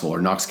in Knoxville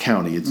or Knox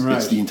County.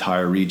 It's the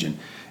entire region.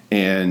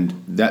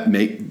 And that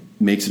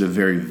makes it a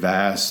very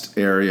vast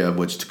area of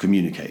which to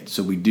communicate.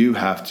 So we do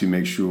have to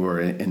make sure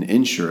and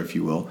ensure, if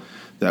you will,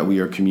 that we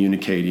are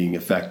communicating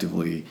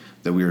effectively,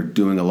 that we are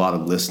doing a lot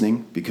of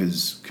listening,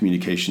 because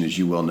communication, as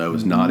you well know,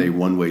 is not a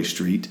one-way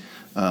street.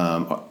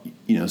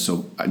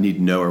 So I need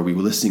to know, are we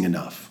listening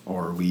enough?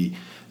 Or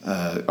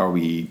are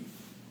we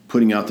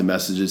putting out the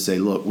messages, say,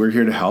 look, we're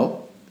here to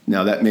help,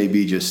 Now, that may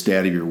be just stay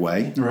out of your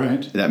way.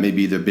 Right. That may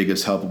be the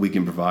biggest help we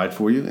can provide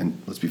for you.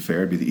 And let's be fair,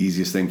 it'd be the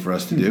easiest thing for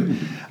us to do.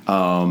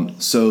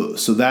 So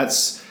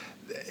that's,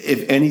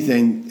 if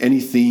anything,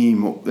 any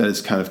theme that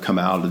has kind of come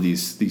out of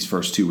these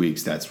first 2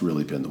 weeks, that's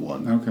really been the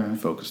one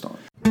focused on.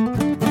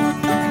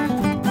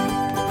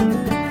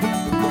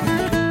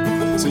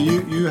 So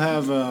you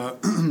have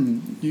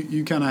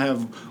you kind of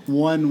have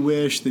one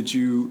wish that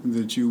you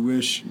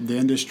wish the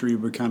industry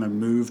would kind of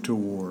move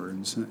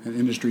towards.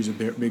 Industry is a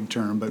big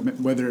term, but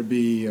whether it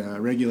be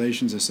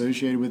regulations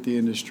associated with the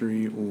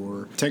industry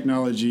or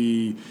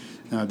technology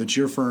that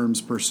your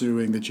firm's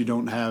pursuing that you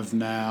don't have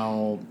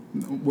now,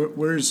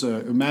 where's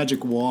a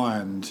magic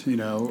wand?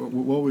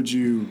 What would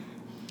you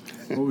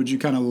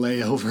kind of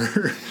lay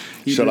over?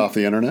 Shut off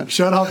the internet?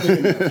 Shut off the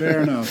internet.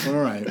 Fair enough. All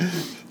right.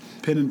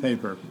 Pen and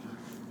paper.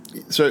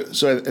 So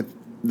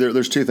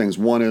there's two things.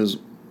 One is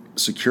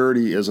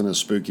security isn't as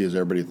spooky as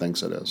everybody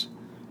thinks it is.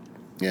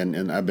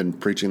 And I've been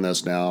preaching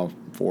this now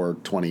for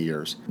 20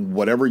 years.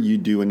 Whatever you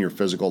do in your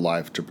physical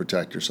life to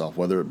protect yourself,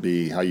 whether it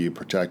be how you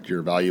protect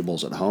your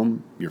valuables at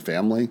home, your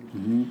family,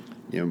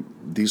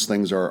 these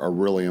things are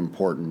really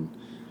important.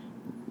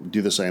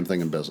 Do the same thing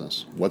in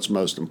business. What's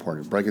most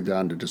important? Break it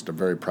down to just a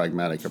very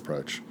pragmatic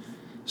approach.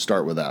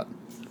 Start with that.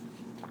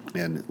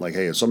 And like,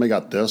 hey, if somebody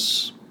got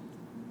this,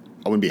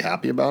 I wouldn't be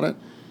happy about it,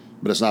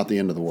 but it's not the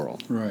end of the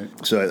world. Right.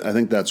 So I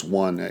think that's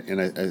one.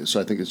 And so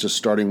I think it's just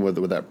starting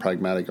with that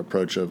pragmatic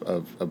approach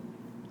of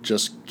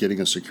just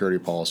getting a security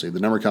policy. The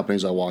number of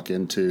companies I walk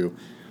into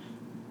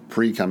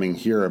pre-coming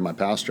here in my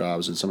past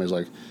jobs, and somebody's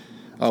like,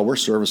 oh, we're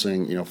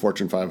servicing,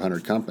 Fortune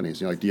 500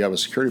 companies. Like, do you have a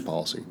security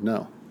policy?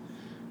 No.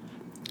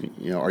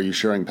 Are you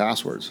sharing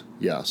passwords?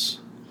 Yes.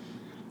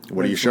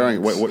 What are you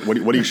sharing? What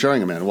are you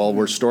sharing them in? Well,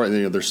 we're storing.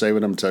 They're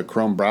saving them to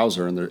Chrome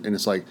browser, and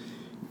it's like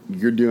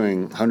you're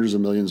doing hundreds of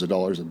millions of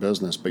dollars of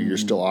business, but you're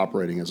still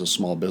operating as a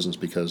small business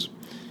we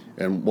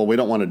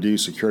don't want to do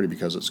security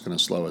because it's going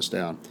to slow us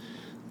down.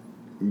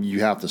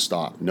 You have to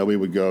stop. Nobody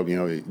would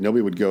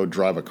go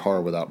drive a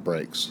car without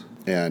brakes,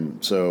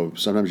 and so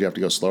sometimes you have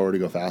to go slower to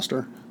go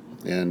faster,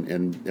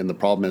 and the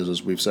problem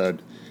is we've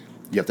said.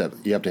 You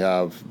have to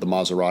have the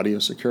Maserati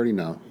of security?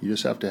 No, you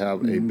just have to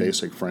have a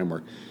basic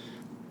framework.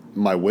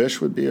 My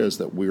wish would be is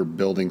that we're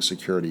building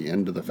security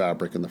into the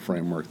fabric and the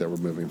framework that we're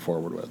moving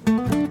forward with.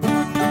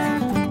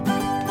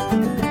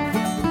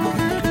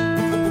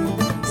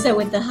 So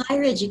with the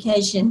higher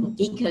education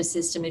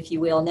ecosystem, if you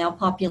will, now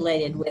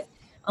populated with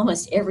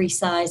almost every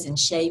size and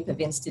shape of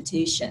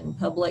institution,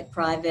 public,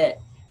 private,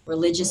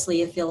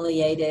 religiously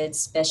affiliated,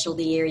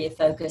 specialty area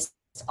focused,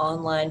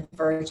 online,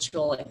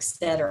 virtual,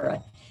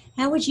 etc.,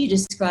 how would you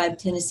describe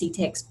Tennessee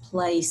Tech's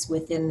place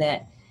within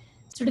that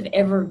sort of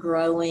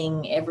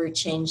ever-growing,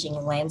 ever-changing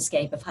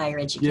landscape of higher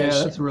education?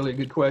 Yeah, that's a really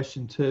good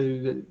question,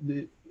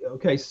 too.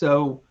 Okay,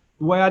 so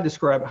the way I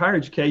describe it, higher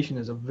education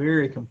is a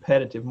very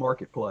competitive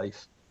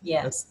marketplace.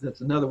 Yes.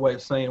 That's another way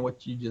of saying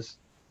what you just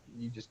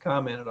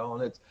commented on.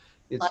 It's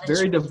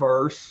very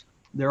diverse.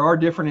 There are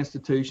different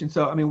institutions.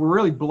 So, we're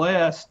really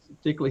blessed,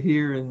 particularly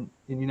here in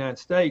the United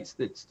States,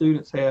 that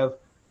students have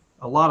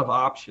a lot of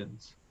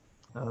options.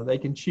 They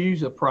can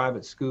choose a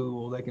private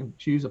school. They can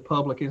choose a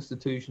public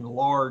institution,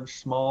 large,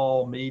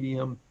 small,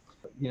 medium.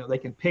 They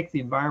can pick the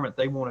environment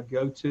they want to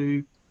go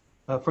to.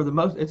 For the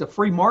most, it's a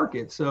free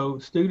market, so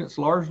students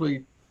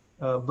largely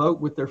vote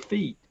with their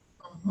feet.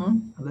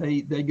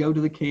 Mm-hmm. They go to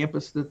the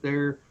campus that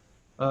they're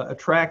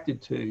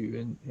attracted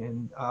to,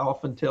 and I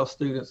often tell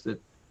students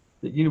that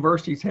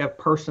universities have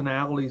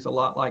personalities a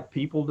lot like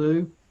people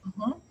do,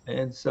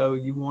 and so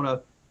you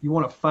want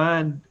to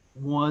find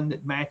one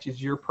that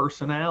matches your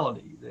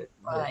personality, that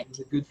is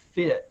a good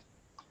fit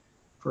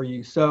for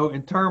you. So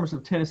in terms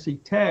of Tennessee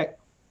Tech,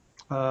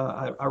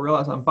 I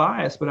realize I'm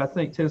biased, but I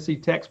think Tennessee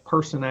Tech's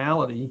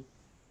personality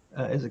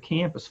as a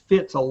campus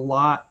fits a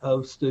lot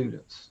of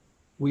students.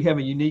 We have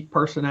a unique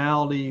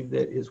personality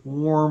that is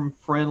warm,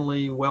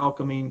 friendly,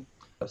 welcoming.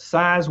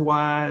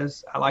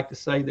 Size-wise, I like to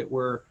say that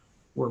we're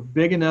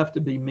big enough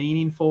to be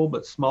meaningful,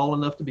 but small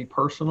enough to be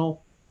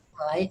personal.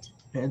 Right.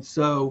 And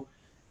so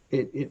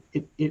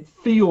it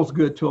feels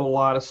good to a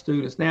lot of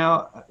students.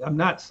 Now, I'm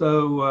not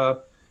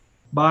so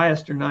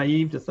biased or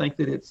naive to think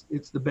that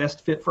it's the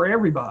best fit for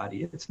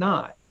everybody. It's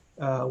not.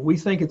 We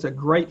think it's a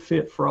great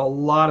fit for a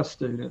lot of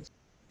students.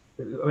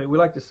 We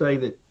like to say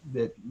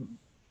that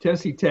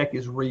Tennessee Tech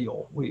is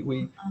real.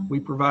 We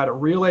provide a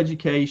real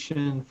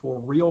education for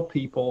real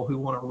people who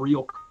want a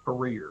real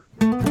career.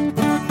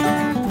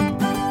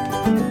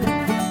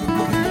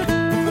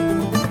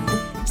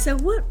 So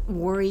what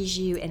worries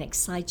you and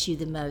excites you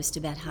the most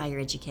about higher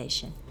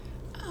education?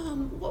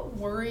 What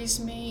worries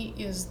me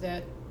is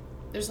that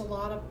there's a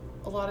lot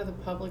of the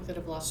public that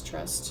have lost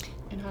trust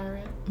in higher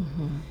ed.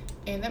 Mm-hmm.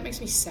 And that makes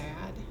me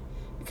sad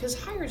because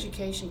higher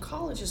education,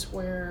 college is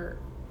where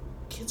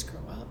kids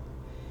grow up.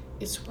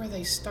 It's where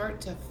they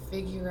start to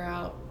figure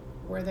out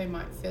where they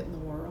might fit in the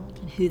world.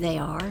 And who they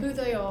are.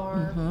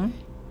 Mm-hmm.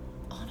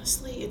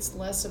 Honestly, it's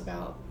less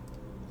about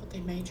what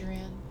they major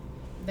in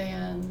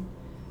than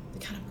the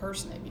kind of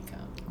person they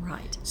become.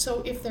 Right.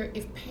 So if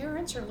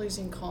parents are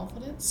losing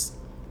confidence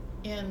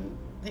in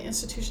the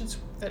institutions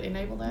that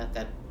enable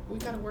that we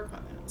got to work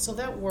on that. So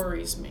that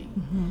worries me.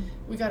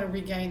 We got to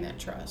regain that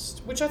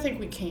trust, which I think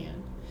we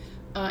can.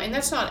 And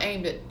that's not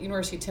aimed at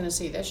University of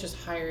Tennessee. That's just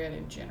higher ed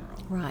in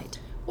general. Right.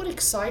 What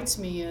excites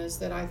me is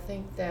that I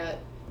think that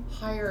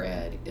higher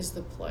ed is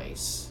the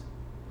place.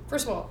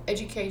 First of all,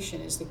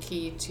 education is the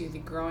key to the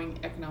growing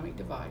economic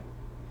divide.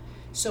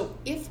 So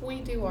if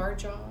we do our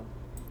job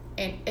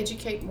and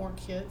educate more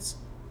kids,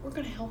 we're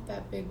going to help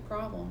that big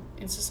problem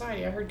in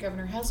society. I heard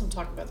Governor Haslam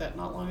talk about that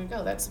not long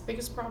ago. That's the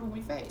biggest problem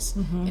we face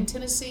in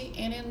Tennessee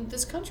and in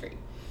this country.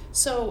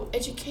 So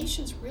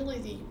education's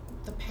really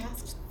the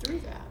path through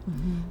that.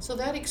 So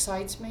that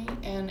excites me,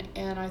 and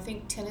I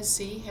think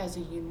Tennessee has a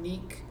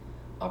unique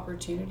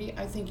opportunity.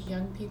 I think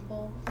young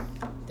people,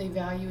 they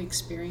value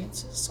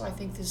experiences. So I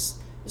think this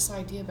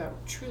idea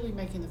about truly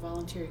making the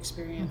volunteer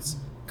experience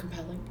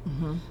compelling,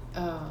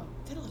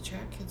 that'll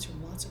attract kids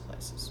from lots of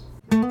places.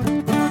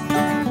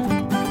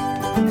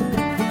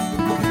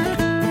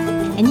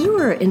 And you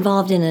were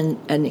involved in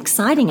an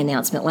exciting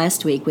announcement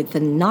last week with the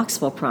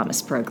Knoxville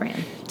Promise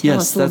program. Tell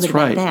us a little bit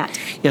about that.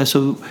 Yeah,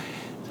 so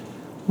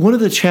one of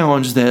the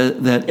challenges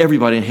that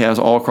everybody has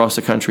all across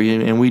the country,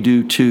 and we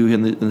do too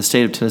in the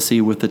state of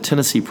Tennessee with the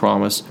Tennessee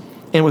Promise,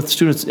 and with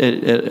students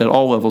at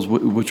all levels,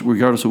 which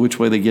regardless of which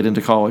way they get into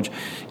college,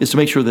 is to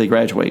make sure they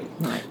graduate.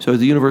 Right. So at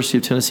the University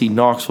of Tennessee,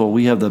 Knoxville,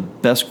 we have the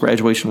best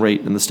graduation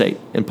rate in the state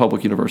in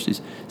public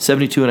universities.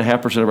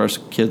 72.5% of our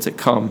kids that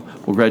come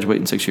will graduate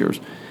in 6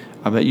 years.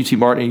 At UT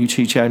Martin and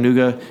UT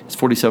Chattanooga, it's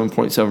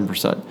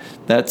 47.7%.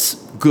 That's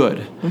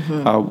good,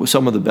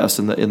 some of the best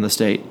in the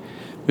state.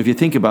 If you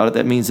think about it,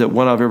 that means that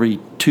 1 out of every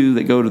 2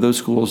 that go to those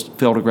schools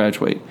fail to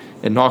graduate.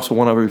 In Knoxville,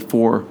 1 out of every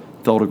 4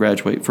 fail to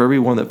graduate. For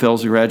everyone that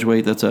fails to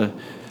graduate, that's a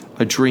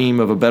dream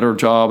of a better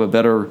job, a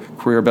better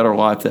career, a better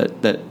life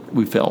that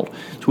we failed.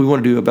 So we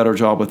want to do a better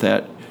job with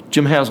that.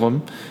 Jim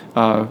Haslam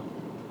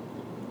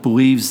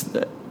believes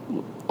that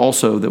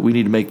also that we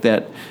need to make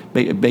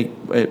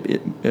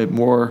it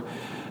more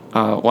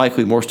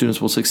likely more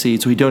students will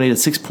succeed. So he donated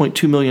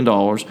 $6.2 million.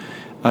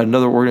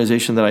 Another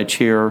organization that I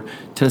chair,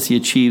 Tennessee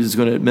Achieves, is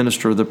going to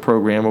administer the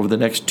program over the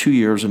next 2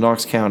 years in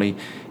Knox County,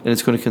 and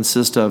it's going to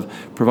consist of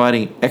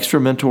providing extra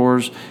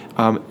mentors,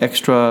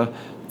 extra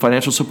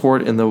financial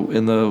support in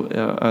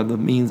the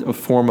means of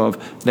form of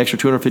an extra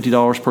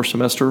 $250 per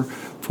semester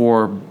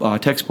for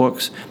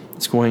textbooks.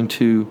 It's going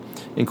to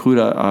include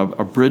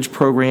a bridge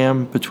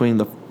program between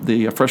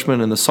the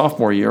freshman and the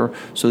sophomore year,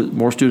 so that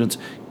more students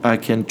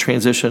can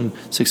transition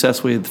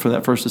successfully from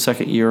that first to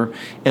second year,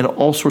 and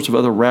all sorts of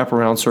other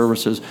wraparound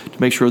services to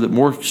make sure that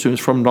more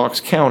students from Knox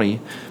County,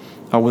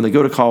 when they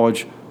go to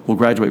college, will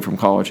graduate from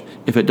college.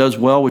 If it does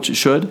well, which it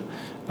should,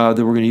 then we're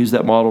going to use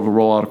that model to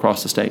roll out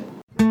across the state.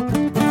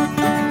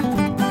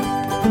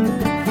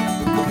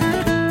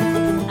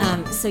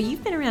 So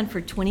you've been around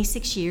for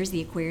 26 years,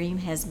 the aquarium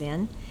has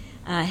been.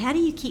 How do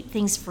you keep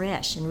things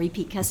fresh and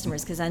repeat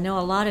customers? Because I know a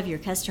lot of your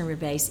customer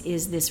base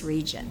is this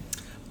region.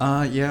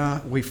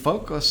 Yeah, we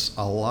focus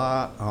a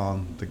lot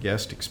on the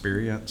guest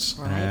experience,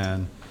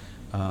 and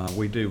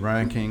we do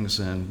rankings,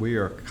 and we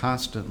are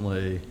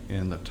constantly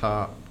in the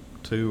top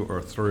 2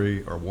 or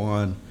 3 or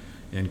 1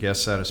 in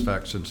guest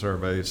satisfaction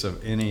surveys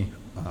of any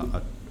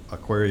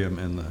aquarium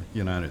in the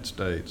United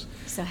States.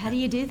 So how do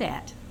you do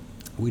that?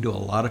 We do a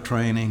lot of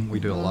training, we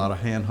do a lot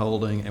of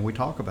hand-holding, and we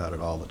talk about it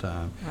all the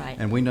time. Right.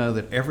 And we know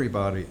that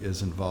everybody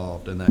is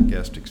involved in that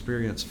guest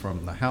experience,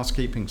 from the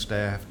housekeeping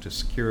staff to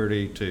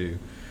security to,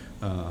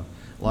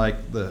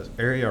 like the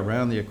area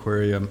around the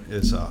aquarium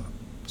is a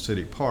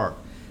city park,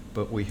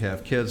 but we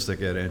have kids that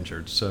get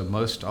injured. So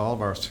all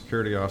of our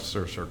security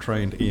officers are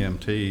trained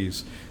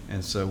EMTs,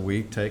 and so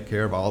we take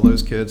care of all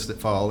those kids that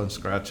fall and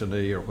scratch a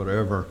knee or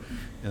whatever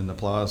in the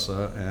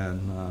plaza,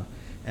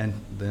 and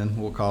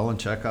then we'll call and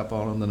check up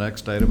on them the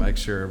next day to make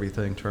sure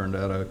everything turned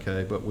out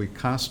okay. But we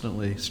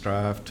constantly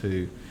strive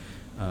to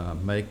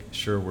make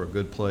sure we're a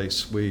good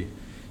place. We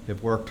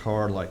have worked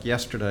hard. Like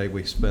yesterday,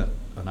 we spent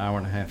an hour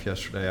and a half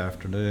yesterday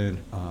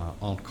afternoon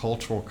on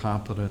cultural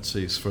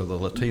competencies for the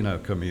Latino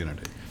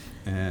community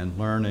and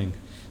learning.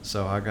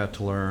 So I got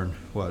to learn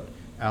what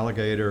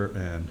alligator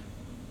and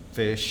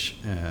fish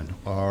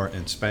are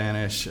in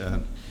Spanish,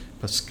 and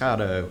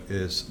pescado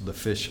is the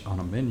fish on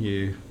a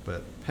menu,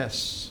 but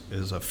pez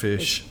is a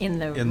fish in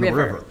the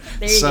river.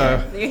 There you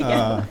go. There you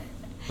go.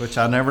 Which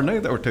I never knew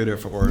there were 2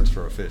 different words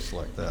for a fish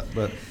like that.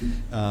 But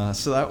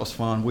so that was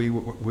fun. We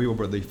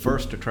were the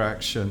first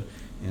attraction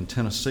in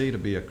Tennessee to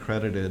be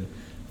accredited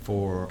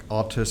for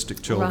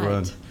autistic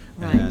children.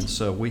 Right. And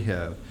so we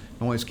have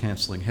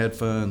noise-canceling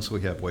headphones,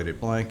 we have weighted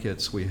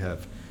blankets, we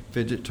have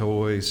fidget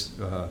toys,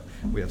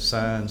 we have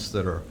signs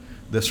that are,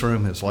 this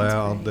room is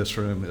loud, this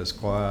room is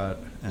quiet.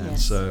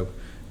 And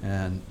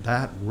and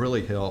that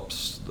really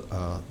helps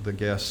the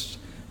guests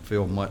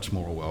feel much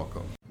more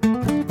welcome.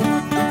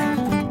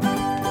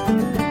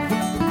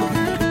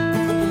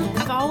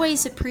 I've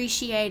always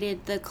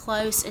appreciated the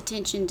close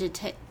attention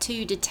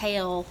to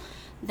detail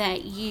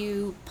that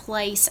you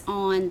place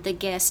on the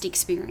guest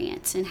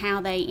experience and how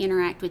they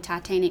interact with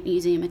Titanic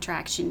Museum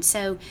attractions.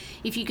 So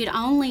if you could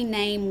only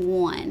name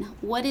one,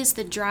 what is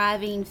the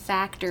driving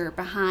factor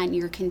behind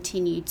your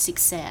continued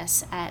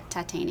success at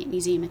Titanic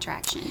Museum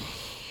attraction?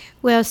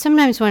 Well,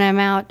 sometimes when I'm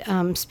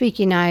out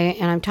speaking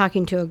and I'm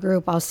talking to a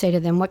group, I'll say to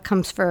them, what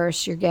comes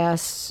first, your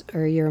guests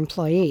or your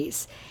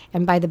employees?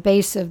 And by the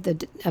base of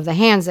the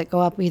hands that go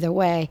up either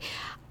way,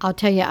 I'll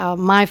tell you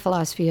my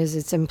philosophy is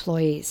it's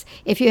employees.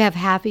 If you have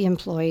happy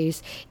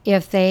employees,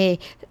 if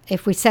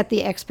we set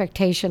the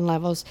expectation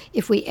levels,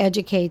 if we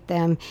educate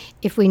them,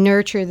 if we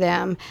nurture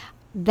them,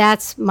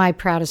 that's my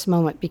proudest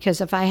moment,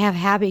 because if I have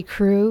happy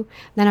crew,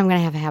 then I'm going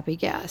to have happy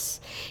guests.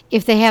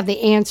 If they have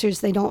the answers,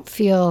 they don't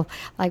feel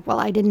like, well,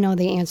 I didn't know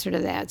the answer to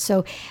that.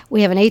 So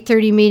we have an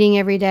 8:30 meeting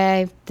every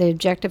day. The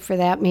objective for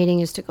that meeting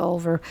is to go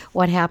over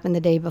what happened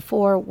the day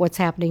before, what's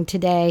happening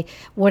today,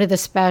 what are the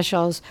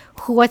specials,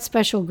 what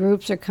special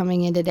groups are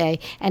coming in today,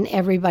 and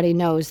everybody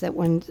knows that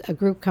when a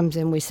group comes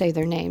in, we say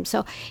their name.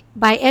 So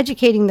by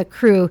educating the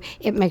crew,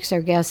 it makes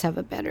our guests have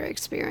a better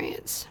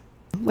experience.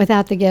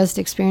 Without the guest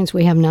experience,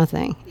 we have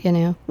nothing.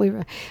 We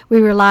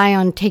rely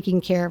on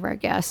taking care of our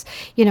guests.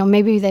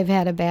 Maybe they've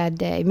had a bad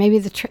day. Maybe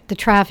the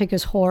traffic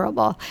is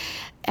horrible.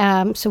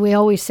 So we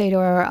always say to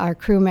our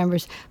crew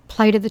members,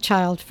 play to the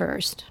child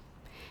first,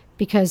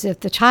 because if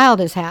the child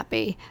is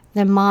happy,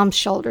 then mom's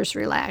shoulders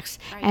relax.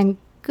 Right. And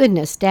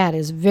goodness, dad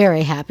is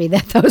very happy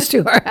that those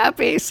two are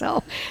happy.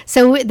 So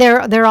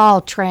they're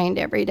all trained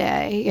every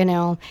day.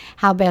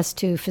 How best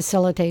to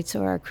facilitate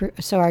so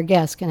our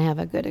guests can have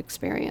a good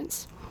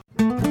experience.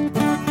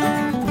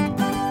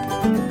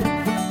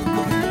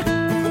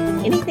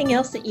 Anything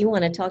else that you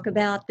want to talk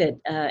about that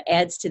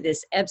adds to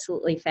this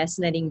absolutely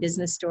fascinating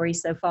business story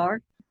so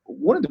far?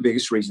 One of the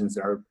biggest reasons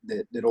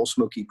that Old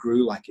Smoky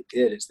grew like it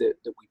did is that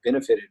we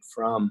benefited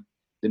from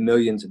the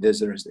millions of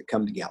visitors that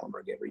come to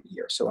Gatlinburg every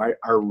year. So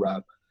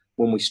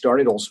when we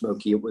started Old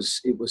Smoky, it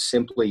was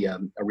simply a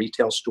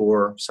retail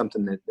store,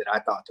 something that I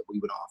thought that we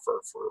would offer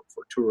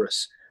for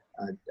tourists,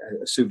 a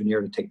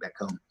souvenir to take back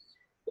home.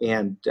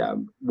 And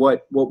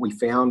what we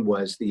found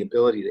was the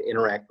ability to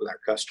interact with our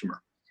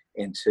customer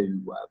and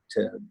to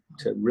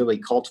really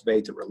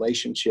cultivate the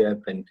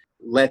relationship and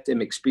let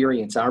them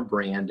experience our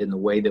brand in the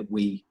way that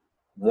we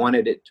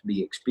wanted it to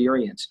be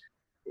experienced.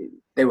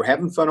 They were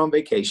having fun on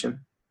vacation.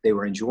 They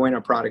were enjoying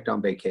our product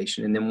on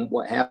vacation. And then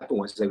what happened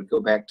was they would go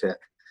back to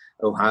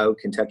Ohio,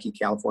 Kentucky,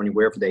 California,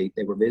 wherever they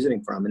were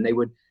visiting from, and they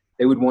would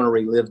want to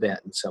relive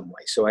that in some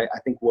way. So I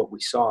think what we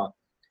saw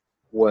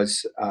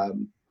was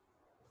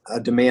a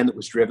demand that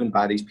was driven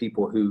by these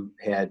people who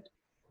had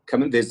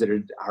come and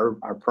visited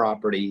our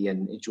property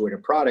and enjoyed our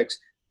products.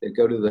 They'd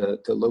go to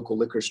the local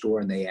liquor store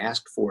and they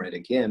asked for it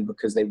again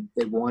because they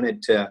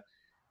wanted to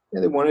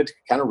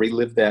kind of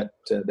relive that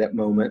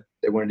moment.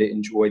 They wanted to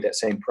enjoy that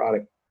same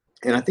product.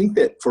 And I think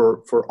that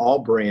for all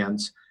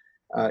brands,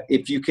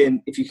 if you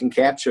can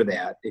capture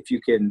that, if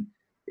you can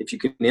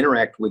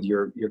interact with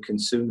your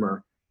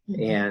consumer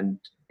and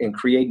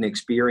create an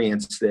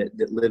experience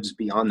that lives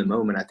beyond the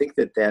moment, I think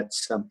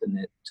that's something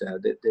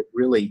that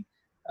really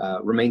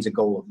remains a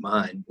goal of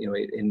mine,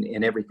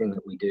 in everything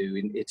that we do.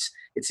 And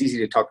it's easy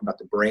to talk about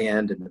the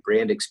brand and the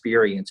brand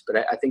experience, but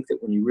I think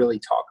that when you really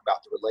talk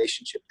about the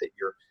relationship that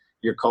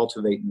you're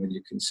cultivating with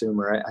your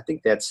consumer, I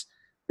think that's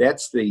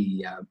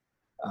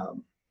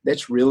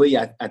really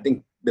I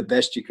think the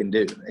best you can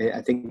do.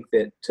 I think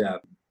that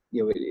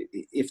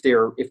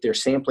if they're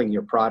sampling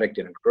your product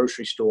in a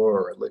grocery store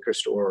or a liquor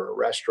store or a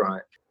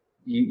restaurant,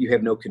 you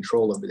have no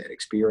control over that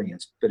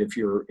experience. But if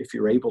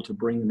you're able to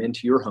bring them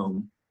into your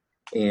home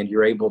and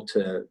you're able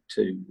to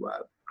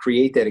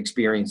create that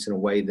experience in a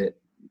way that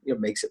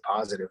makes it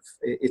positive,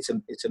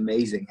 it's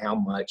amazing how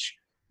much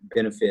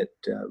benefit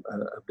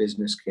a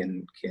business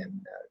can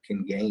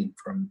gain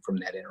from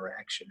that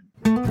interaction.